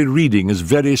perfunctory reading, as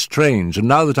very strange, and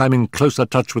now that I'm in closer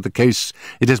touch with the case,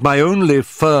 it is my only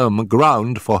firm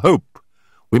ground for hope.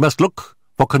 We must look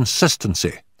for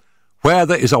consistency. Where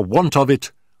there is a want of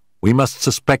it, we must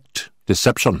suspect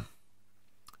deception."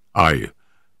 "I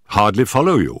hardly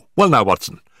follow you." "Well now,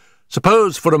 Watson,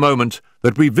 suppose for a moment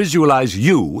that we visualize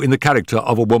you in the character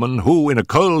of a woman who, in a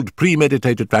cold,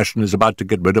 premeditated fashion, is about to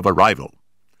get rid of a rival.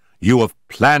 You have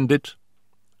planned it.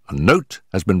 A note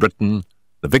has been written.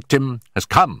 The victim has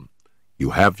come.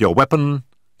 You have your weapon.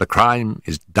 The crime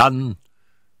is done.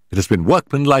 It has been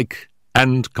workmanlike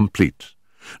and complete.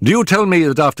 Do you tell me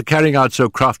that after carrying out so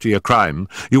crafty a crime,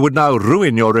 you would now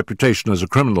ruin your reputation as a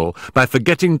criminal by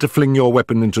forgetting to fling your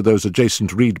weapon into those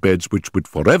adjacent reed beds which would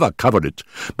forever cover it,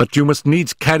 but you must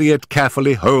needs carry it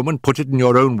carefully home and put it in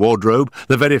your own wardrobe,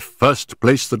 the very first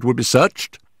place that would be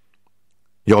searched?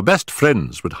 Your best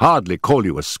friends would hardly call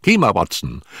you a schemer,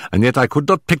 Watson, and yet I could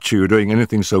not picture you doing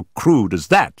anything so crude as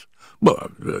that."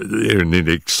 "Well, in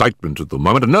the excitement of the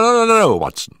moment—" No,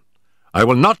 Watson. I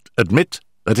will not admit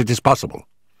that it is possible.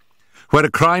 Where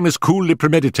a crime is coolly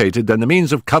premeditated, then the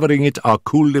means of covering it are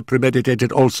coolly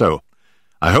premeditated also.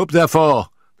 I hope, therefore,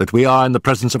 that we are in the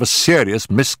presence of a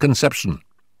serious misconception."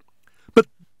 "But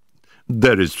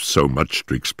there is so much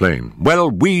to explain." "Well,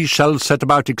 we shall set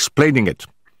about explaining it.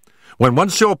 When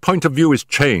once your point of view is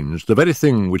changed, the very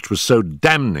thing which was so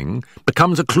damning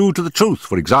becomes a clue to the truth.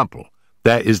 For example,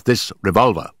 there is this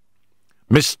revolver.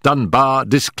 Miss Dunbar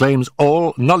disclaims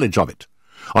all knowledge of it.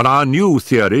 On our new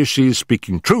theory, she is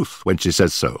speaking truth when she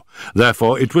says so.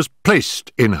 Therefore, it was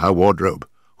placed in her wardrobe.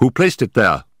 Who placed it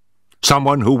there?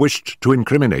 Someone who wished to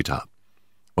incriminate her.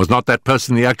 Was not that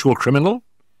person the actual criminal?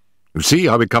 You see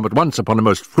how we come at once upon a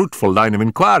most fruitful line of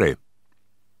inquiry.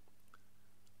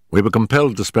 We were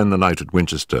compelled to spend the night at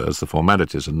Winchester, as the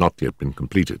formalities had not yet been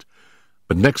completed.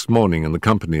 But next morning, in the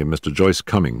company of Mr. Joyce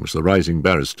Cummings, the rising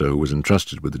barrister who was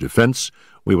entrusted with the defence,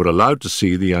 we were allowed to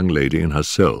see the young lady in her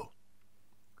cell.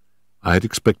 I had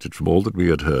expected from all that we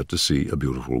had heard to see a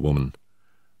beautiful woman,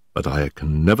 but I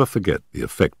can never forget the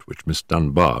effect which Miss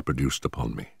Dunbar produced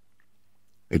upon me.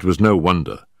 It was no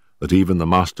wonder that even the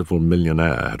masterful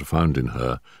millionaire had found in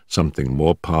her something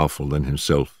more powerful than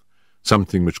himself,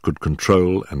 something which could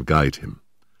control and guide him.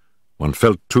 One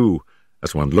felt, too,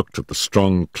 as one looked at the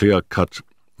strong, clear-cut,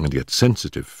 and yet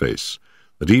sensitive face,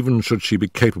 that even should she be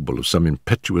capable of some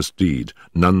impetuous deed,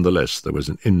 none the less there was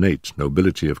an innate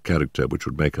nobility of character which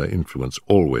would make her influence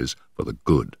always for the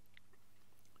good.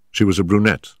 She was a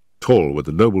brunette, tall, with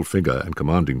a noble figure and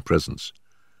commanding presence,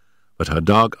 but her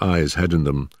dark eyes had in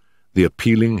them the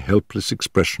appealing, helpless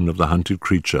expression of the hunted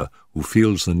creature who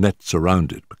feels the nets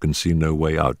around it but can see no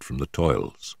way out from the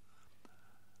toils.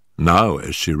 Now,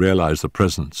 as she realized the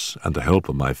presence and the help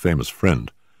of my famous friend,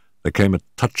 there came a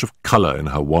touch of colour in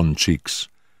her wan cheeks,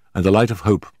 and the light of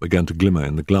hope began to glimmer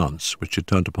in the glance which she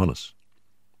turned upon us.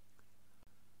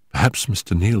 "Perhaps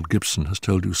Mr. Neil Gibson has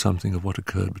told you something of what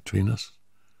occurred between us?"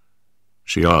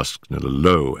 she asked in a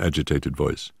low, agitated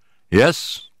voice.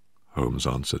 "Yes," Holmes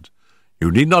answered.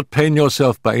 "You need not pain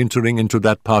yourself by entering into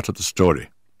that part of the story.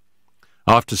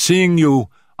 After seeing you,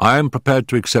 I am prepared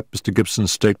to accept Mr.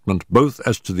 Gibson's statement both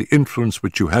as to the influence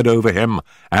which you had over him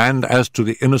and as to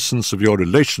the innocence of your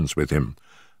relations with him.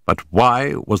 But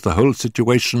why was the whole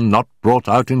situation not brought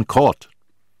out in court?"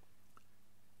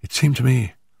 It seemed to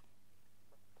me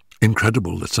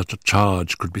incredible that such a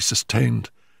charge could be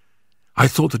sustained. I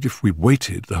thought that if we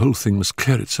waited, the whole thing must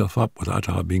clear itself up without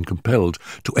our being compelled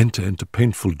to enter into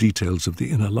painful details of the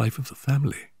inner life of the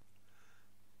family.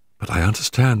 But I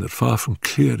understand that far from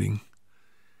clearing,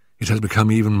 it has become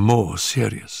even more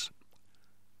serious.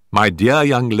 "My dear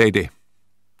young lady,"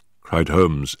 cried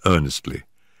Holmes earnestly,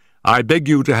 "I beg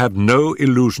you to have no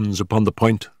illusions upon the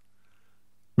point.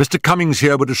 Mr. Cummings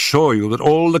here would assure you that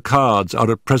all the cards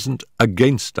are at present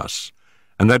against us,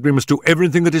 and that we must do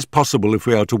everything that is possible if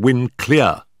we are to win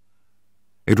clear.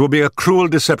 It will be a cruel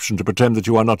deception to pretend that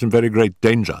you are not in very great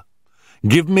danger.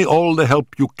 Give me all the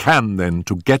help you can, then,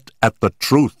 to get at the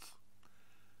truth."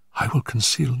 "I will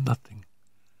conceal nothing."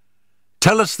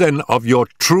 "Tell us, then, of your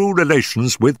true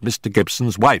relations with Mr.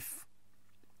 Gibson's wife."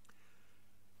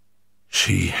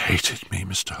 "She hated me,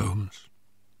 Mr. Holmes.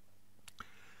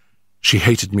 She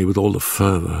hated me with all the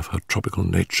fervour of her tropical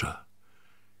nature.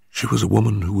 She was a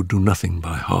woman who would do nothing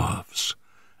by halves,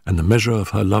 and the measure of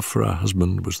her love for her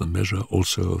husband was the measure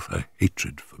also of her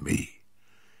hatred for me.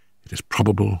 It is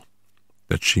probable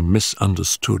that she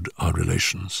misunderstood our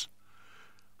relations.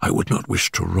 I would not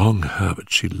wish to wrong her,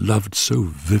 but she loved so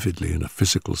vividly in a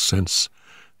physical sense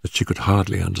that she could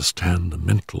hardly understand the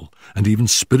mental and even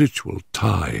spiritual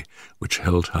tie which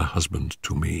held her husband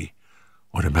to me,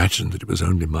 or imagine that it was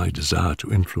only my desire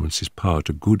to influence his power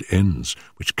to good ends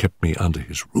which kept me under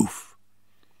his roof.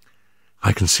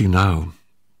 I can see now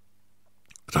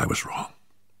that I was wrong.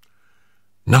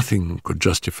 Nothing could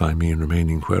justify me in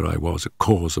remaining where I was, a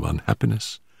cause of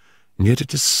unhappiness, and yet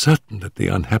it is certain that the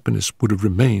unhappiness would have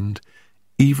remained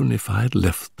even if I had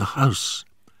left the house.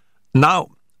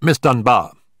 "Now, Miss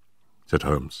Dunbar," said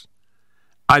Holmes,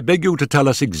 "I beg you to tell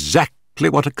us exactly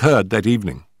what occurred that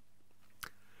evening."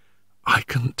 "I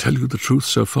can tell you the truth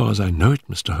so far as I know it,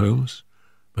 Mr. Holmes,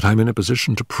 but I am in a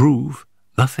position to prove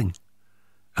nothing,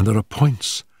 and there are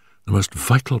points, the most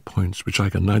vital points, which I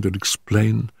can neither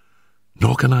explain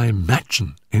nor can I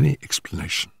imagine any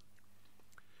explanation."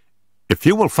 "If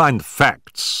you will find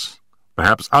facts,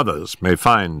 perhaps others may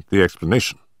find the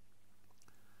explanation."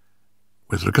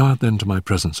 With regard, then, to my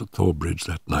presence at Thor Bridge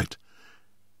that night,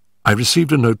 I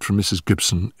received a note from Mrs.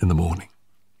 Gibson in the morning.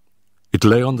 It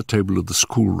lay on the table of the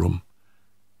schoolroom,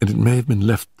 and it may have been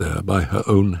left there by her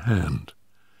own hand.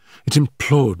 It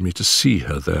implored me to see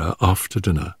her there after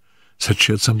dinner, said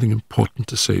she had something important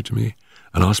to say to me,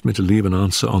 and asked me to leave an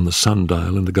answer on the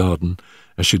sundial in the garden,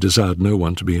 as she desired no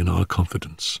one to be in our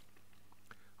confidence.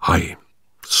 I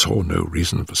saw no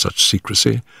reason for such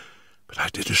secrecy, but I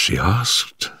did as she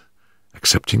asked,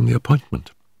 accepting the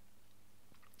appointment.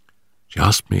 She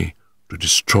asked me to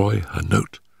destroy her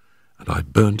note, and I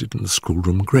burned it in the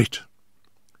schoolroom grate.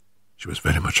 She was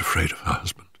very much afraid of her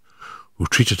husband, who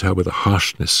treated her with a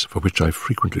harshness for which I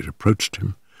frequently reproached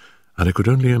him, and I could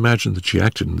only imagine that she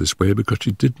acted in this way because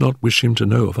she did not wish him to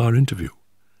know of our interview.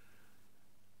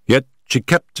 Yet she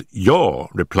kept your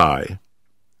reply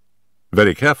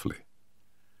very carefully.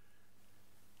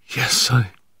 Yes,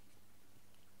 I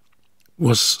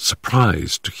was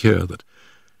surprised to hear that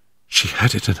she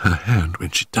had it in her hand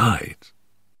when she died.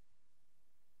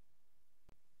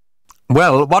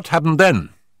 Well, what happened then?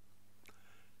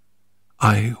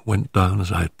 I went down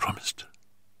as I had promised.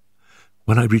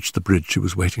 When I reached the bridge, she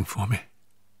was waiting for me.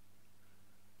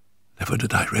 Never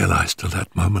did I realize till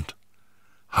that moment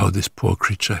how this poor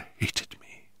creature hated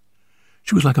me.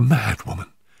 She was like a mad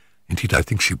woman. Indeed, I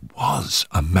think she was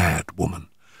a mad woman,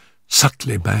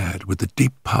 subtly mad with the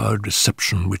deep-powered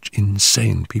reception which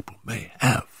insane people may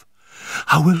have.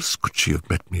 How else could she have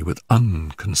met me with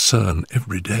unconcern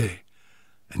every day,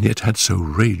 and yet had so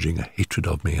raging a hatred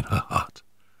of me in her heart?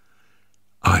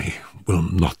 I will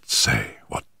not say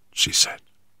what she said.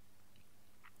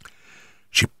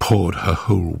 She poured her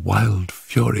whole wild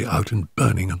fury out in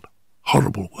burning and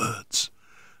horrible words.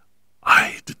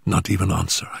 I did not even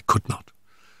answer. I could not.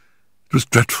 It was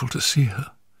dreadful to see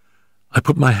her. I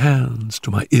put my hands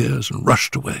to my ears and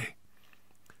rushed away.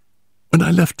 When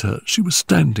I left her, she was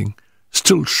standing,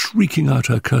 still shrieking out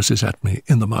her curses at me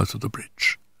in the mouth of the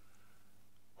bridge.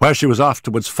 Where she was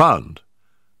afterwards found?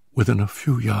 Within a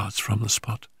few yards from the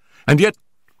spot. And yet,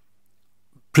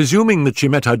 presuming that she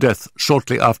met her death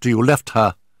shortly after you left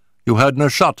her, you heard no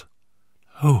shot?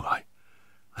 Oh, I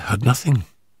heard nothing.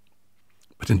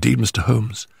 But indeed, Mr.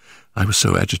 Holmes, I was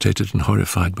so agitated and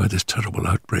horrified by this terrible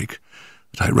outbreak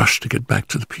that I rushed to get back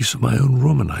to the peace of my own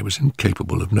room, and I was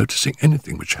incapable of noticing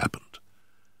anything which happened.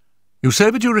 You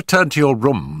say that you returned to your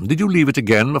room. Did you leave it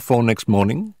again before next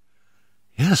morning?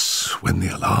 Yes, when the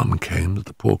alarm came that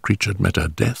the poor creature had met her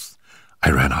death,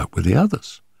 I ran out with the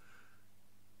others.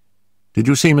 Did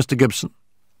you see Mr. Gibson?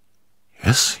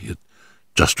 Yes, he had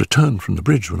just returned from the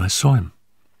bridge when I saw him.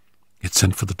 He had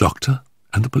sent for the doctor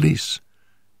and the police.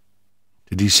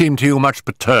 Did he seem to you much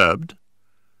perturbed?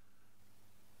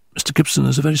 Mr. Gibson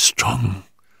is a very strong,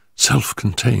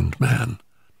 self-contained man.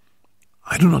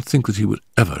 I do not think that he would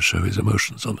ever show his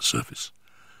emotions on the surface.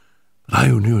 But I,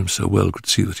 who knew him so well, could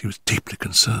see that he was deeply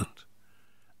concerned.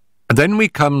 And then we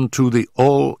come to the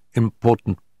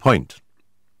all-important point.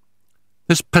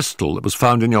 This pistol that was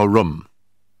found in your room.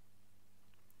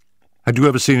 Had you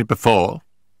ever seen it before?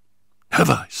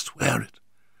 Never, I swear it.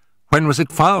 When was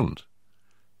it found?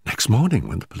 Next morning,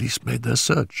 when the police made their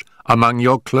search. Among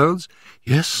your clothes?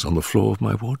 Yes, on the floor of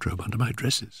my wardrobe, under my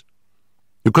dresses.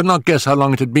 You could not guess how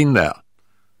long it had been there?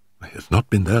 It had not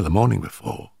been there the morning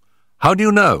before. How do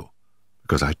you know?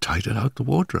 Because I tied it out the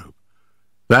wardrobe.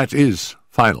 That is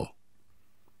final.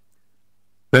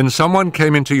 Then someone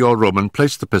came into your room and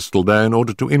placed the pistol there in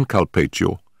order to inculpate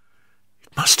you.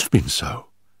 It must have been so.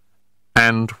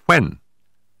 And when?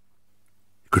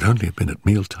 It could only have been at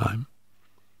mealtime,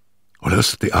 or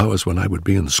else at the hours when I would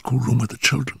be in the schoolroom with the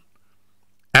children.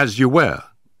 As you were,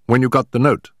 when you got the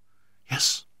note?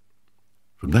 Yes,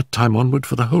 from that time onward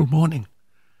for the whole morning.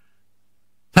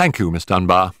 Thank you, Miss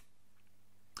Dunbar.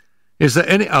 Is there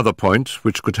any other point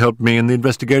which could help me in the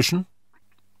investigation?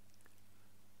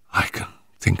 I can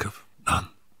think of none.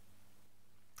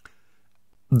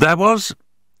 There was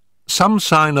some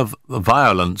sign of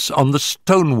violence on the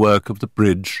stonework of the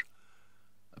bridge.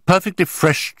 A perfectly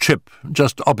fresh chip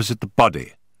just opposite the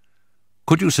body.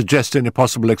 Could you suggest any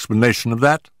possible explanation of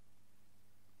that?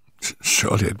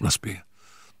 Surely it must be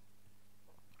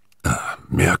a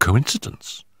mere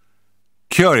coincidence.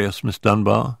 Curious, Miss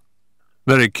Dunbar.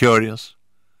 Very curious.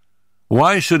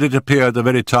 Why should it appear at the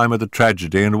very time of the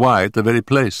tragedy, and why at the very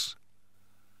place?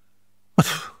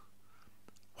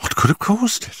 What could have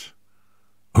caused it?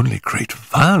 Only great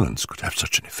violence could have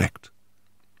such an effect.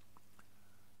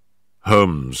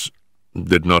 Holmes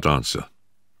did not answer.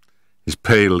 His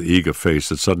pale, eager face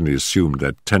had suddenly assumed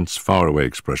that tense, faraway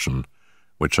expression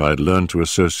which I had learned to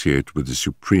associate with the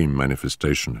supreme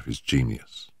manifestation of his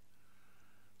genius.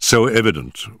 So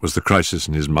evident was the crisis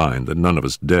in his mind that none of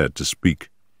us dared to speak,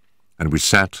 and we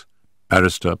sat,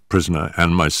 barrister, prisoner,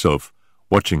 and myself,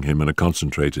 watching him in a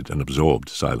concentrated and absorbed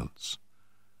silence.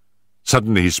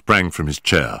 Suddenly he sprang from his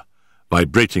chair,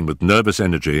 vibrating with nervous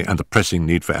energy and the pressing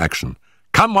need for action.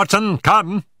 "Come, Watson,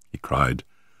 come!" he cried.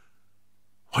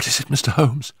 "What is it, Mr.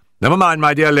 Holmes?" "Never mind,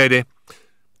 my dear lady.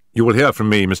 You will hear from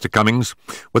me, Mr. Cummings.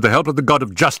 With the help of the God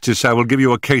of Justice, I will give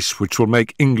you a case which will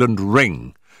make England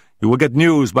ring. You will get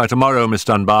news by tomorrow, Miss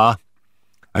Dunbar.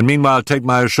 and meanwhile take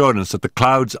my assurance that the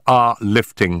clouds are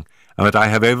lifting, and that I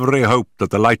have every hope that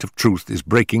the light of truth is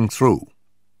breaking through."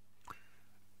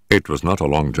 It was not a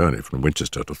long journey from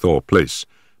Winchester to Thor Place,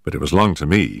 but it was long to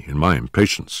me in my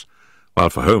impatience, while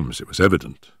for Holmes it was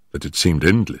evident that it seemed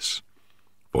endless.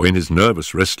 For in his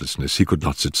nervous restlessness he could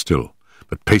not sit still,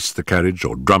 but paced the carriage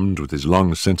or drummed with his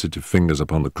long sensitive fingers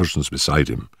upon the cushions beside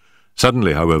him.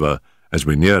 Suddenly, however, as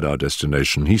we neared our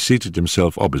destination, he seated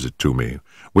himself opposite to me.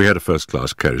 We had a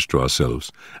first-class carriage to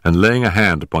ourselves, and laying a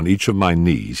hand upon each of my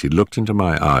knees, he looked into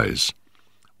my eyes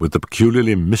with the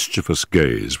peculiarly mischievous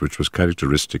gaze which was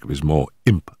characteristic of his more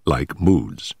imp-like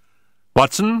moods.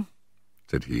 "Watson,"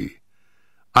 said he,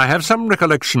 "I have some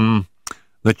recollection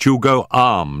that you go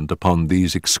armed upon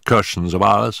these excursions of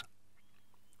ours."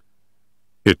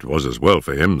 It was as well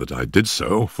for him that I did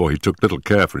so, for he took little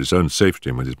care for his own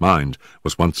safety when his mind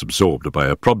was once absorbed by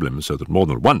a problem, so that more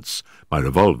than once my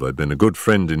revolver had been a good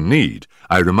friend in need.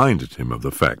 I reminded him of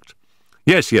the fact.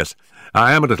 Yes,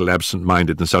 I am a little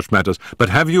absent-minded in such matters, but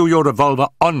have you your revolver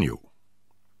on you?"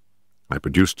 I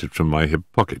produced it from my hip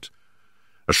pocket.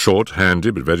 A short, handy,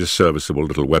 but very serviceable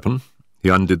little weapon. He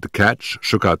undid the catch,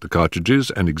 shook out the cartridges,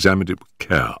 and examined it with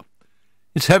care.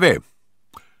 "It's heavy,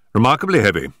 remarkably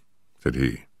heavy," said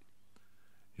he.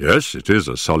 "Yes, it is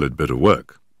a solid bit of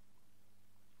work."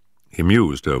 He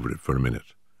mused over it for a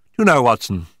minute. "You know,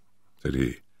 Watson," said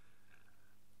he,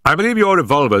 "I believe your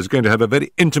revolver is going to have a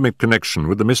very intimate connection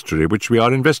with the mystery which we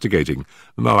are investigating."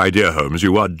 "My dear Holmes,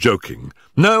 you are joking."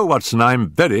 "No, Watson, I'm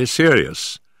very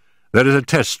serious. There is a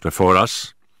test before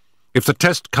us. If the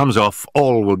test comes off,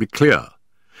 all will be clear,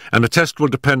 and the test will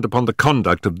depend upon the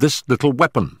conduct of this little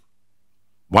weapon.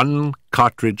 1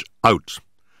 cartridge out.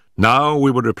 Now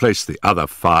we will replace the other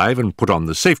 5 and put on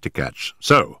the safety catch.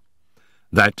 So,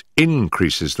 that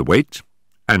increases the weight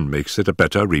and makes it a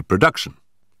better reproduction."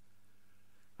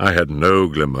 I had no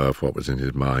glimmer of what was in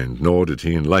his mind, nor did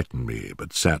he enlighten me,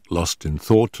 but sat lost in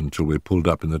thought until we pulled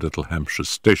up in the little Hampshire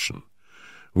station.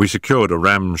 We secured a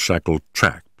ramshackle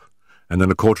trap, and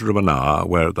in a quarter of an hour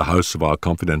were at the house of our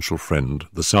confidential friend,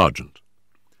 the sergeant.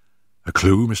 "A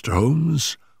clue, Mr.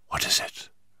 Holmes? What is it?"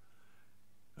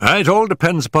 "It all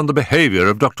depends upon the behaviour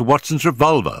of Dr. Watson's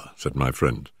revolver," said my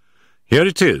friend. "Here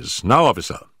it is. Now,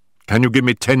 officer, can you give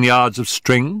me 10 yards of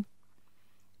string?"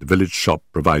 The village shop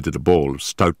provided a ball of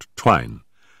stout twine.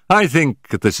 "I think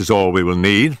that this is all we will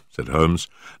need," said Holmes.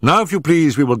 "Now, if you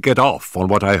please, we will get off on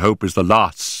what I hope is the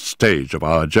last stage of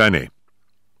our journey."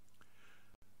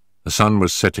 The sun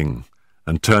was setting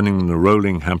and turning the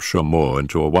rolling Hampshire moor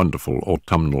into a wonderful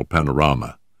autumnal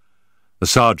panorama. The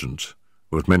sergeant,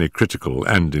 with many critical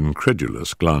and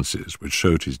incredulous glances which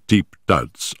showed his deep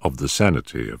doubts of the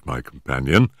sanity of my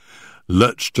companion,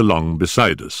 lurched along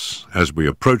beside us. As we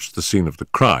approached the scene of the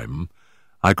crime,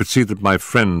 I could see that my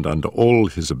friend, under all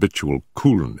his habitual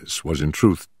coolness, was in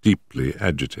truth deeply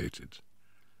agitated.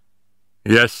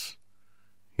 "Yes,"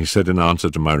 he said in answer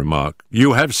to my remark,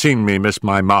 "you have seen me miss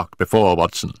my mark before,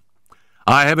 Watson.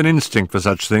 I have an instinct for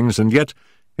such things, and yet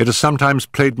it has sometimes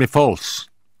played me false.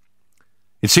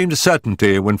 It seemed a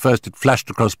certainty when first it flashed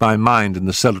across my mind in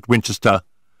the cell at Winchester,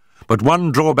 but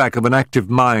one drawback of an active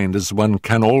mind is one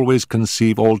can always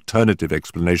conceive alternative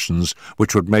explanations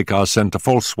which would make our scent a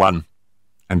false one.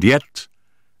 And yet...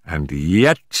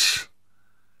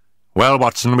 Well,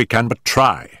 Watson, we can but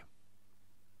try."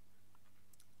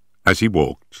 As he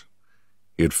walked,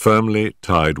 he had firmly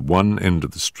tied one end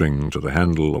of the string to the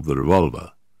handle of the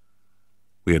revolver.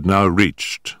 We had now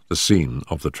reached the scene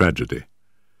of the tragedy.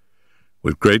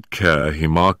 With great care he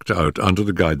marked out, under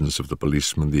the guidance of the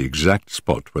policeman, the exact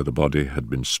spot where the body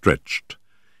had been stretched.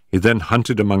 He then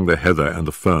hunted among the heather and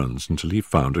the ferns until he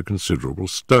found a considerable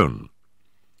stone.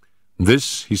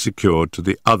 This he secured to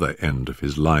the other end of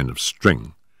his line of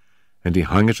string, and he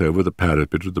hung it over the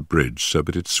parapet of the bridge so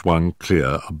that it swung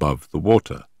clear above the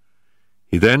water.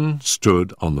 He then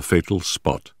stood on the fatal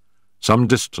spot, some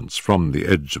distance from the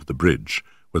edge of the bridge,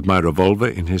 with my revolver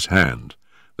in his hand,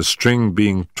 the string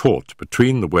being taut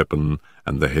between the weapon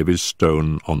and the heavy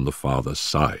stone on the farther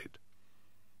side.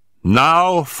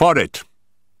 "Now for it!"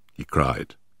 he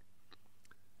cried.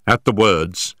 At the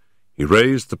words, he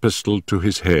raised the pistol to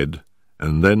his head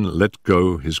and then let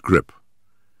go his grip.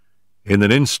 In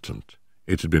an instant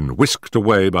it had been whisked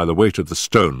away by the weight of the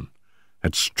stone,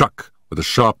 had struck with a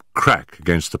sharp crack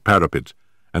against the parapet,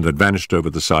 and had vanished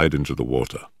over the side into the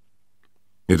water.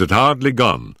 It had hardly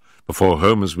gone before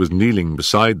Holmes was kneeling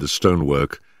beside the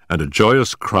stonework, and a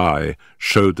joyous cry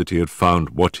showed that he had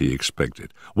found what he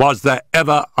expected. "Was there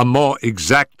ever a more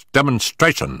exact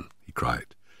demonstration?" he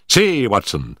cried. "See,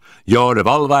 Watson, your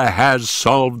revolver has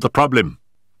solved the problem."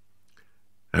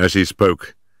 As he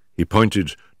spoke, He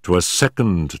pointed to a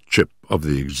second chip of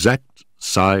the exact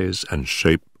size and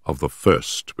shape of the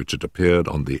first, which had appeared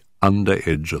on the under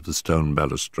edge of the stone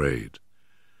balustrade.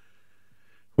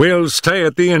 "We'll stay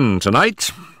at the inn tonight,"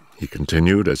 he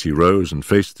continued as he rose and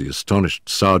faced the astonished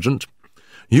sergeant.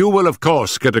 "You will, of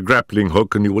course, get a grappling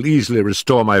hook, and you will easily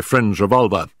restore my friend's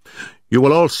revolver. You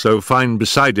will also find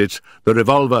beside it the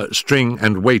revolver, string,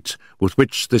 and weight with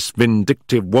which this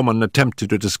vindictive woman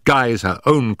attempted to disguise her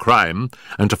own crime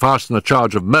and to fasten a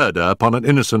charge of murder upon an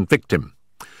innocent victim.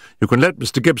 You can let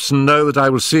Mr. Gibson know that I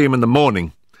will see him in the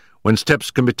morning, when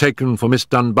steps can be taken for Miss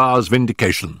Dunbar's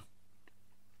vindication."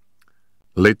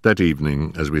 Late that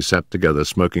evening, as we sat together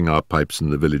smoking our pipes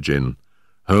in the village inn,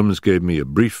 Holmes gave me a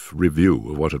brief review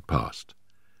of what had passed.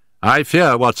 "I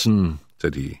fear, Watson,"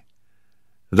 said he,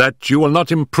 "that you will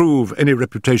not improve any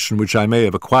reputation which I may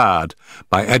have acquired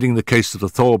by adding the case of the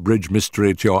Thor Bridge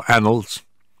mystery to your annals.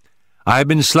 I have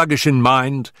been sluggish in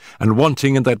mind and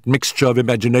wanting in that mixture of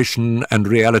imagination and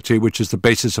reality which is the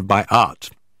basis of my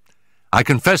art. I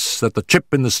confess that the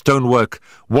chip in the stonework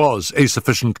was a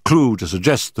sufficient clue to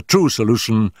suggest the true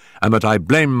solution, and that I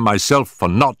blame myself for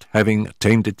not having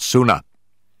attained it sooner.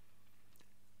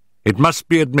 It must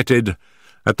be admitted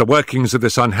that the workings of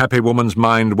this unhappy woman's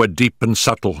mind were deep and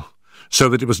subtle, so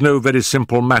that it was no very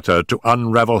simple matter to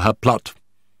unravel her plot.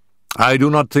 I do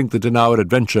not think that in our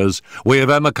adventures we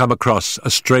have ever come across a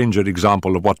stranger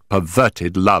example of what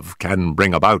perverted love can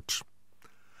bring about.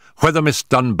 Whether Miss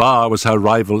Dunbar was her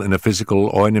rival in a physical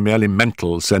or in a merely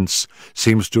mental sense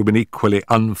seems to have been equally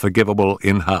unforgivable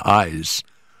in her eyes.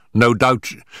 No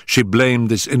doubt she blamed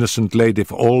this innocent lady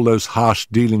for all those harsh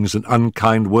dealings and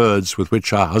unkind words with which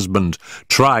her husband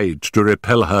tried to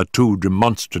repel her too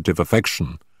demonstrative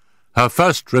affection. Her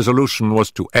first resolution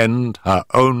was to end her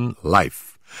own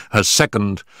life. Her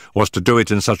second was to do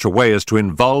it in such a way as to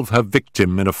involve her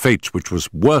victim in a fate which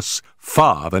was worse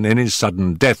far than any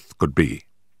sudden death could be.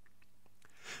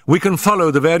 We can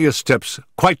follow the various steps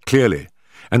quite clearly,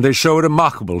 and they show a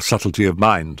remarkable subtlety of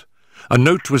mind. A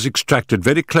note was extracted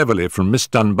very cleverly from Miss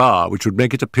Dunbar, which would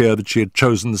make it appear that she had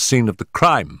chosen the scene of the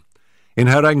crime. In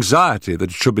her anxiety that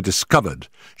it should be discovered,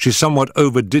 she somewhat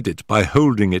overdid it by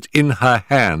holding it in her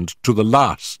hand to the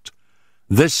last.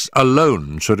 This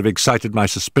alone should have excited my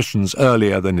suspicions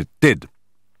earlier than it did.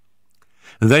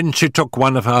 Then she took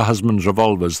one of her husband's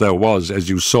revolvers. There was, as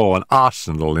you saw, an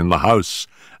arsenal in the house,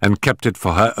 and kept it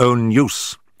for her own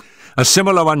use. A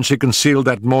similar one she concealed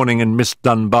that morning in Miss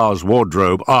Dunbar's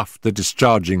wardrobe after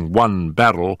discharging one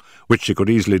barrel, which she could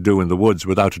easily do in the woods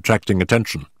without attracting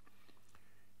attention.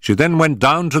 She then went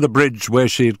down to the bridge where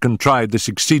she had contrived this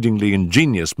exceedingly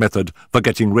ingenious method for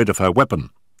getting rid of her weapon.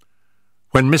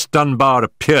 When Miss Dunbar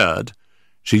appeared,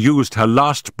 she used her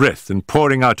last breath in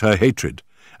pouring out her hatred,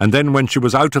 and then when she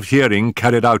was out of hearing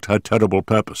carried out her terrible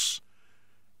purpose.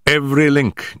 Every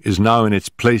link is now in its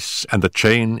place, and the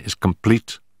chain is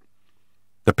complete.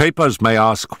 The papers may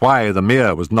ask why the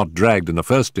mere was not dragged in the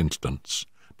first instance,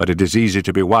 but it is easy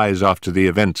to be wise after the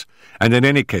event, and in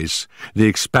any case the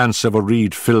expanse of a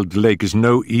reed-filled lake is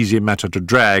no easy matter to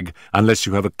drag unless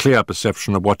you have a clear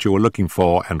perception of what you are looking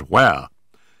for and where.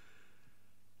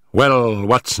 Well,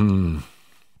 Watson,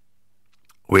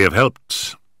 we have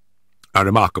helped a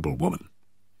remarkable woman,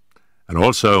 and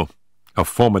also a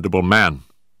formidable man.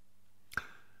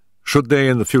 Should they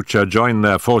in the future join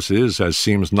their forces, as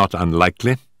seems not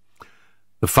unlikely,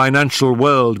 the financial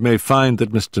world may find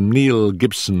that Mr. Neil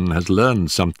Gibson has learned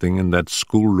something in that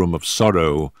schoolroom of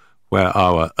sorrow where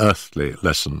our earthly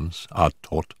lessons are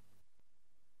taught.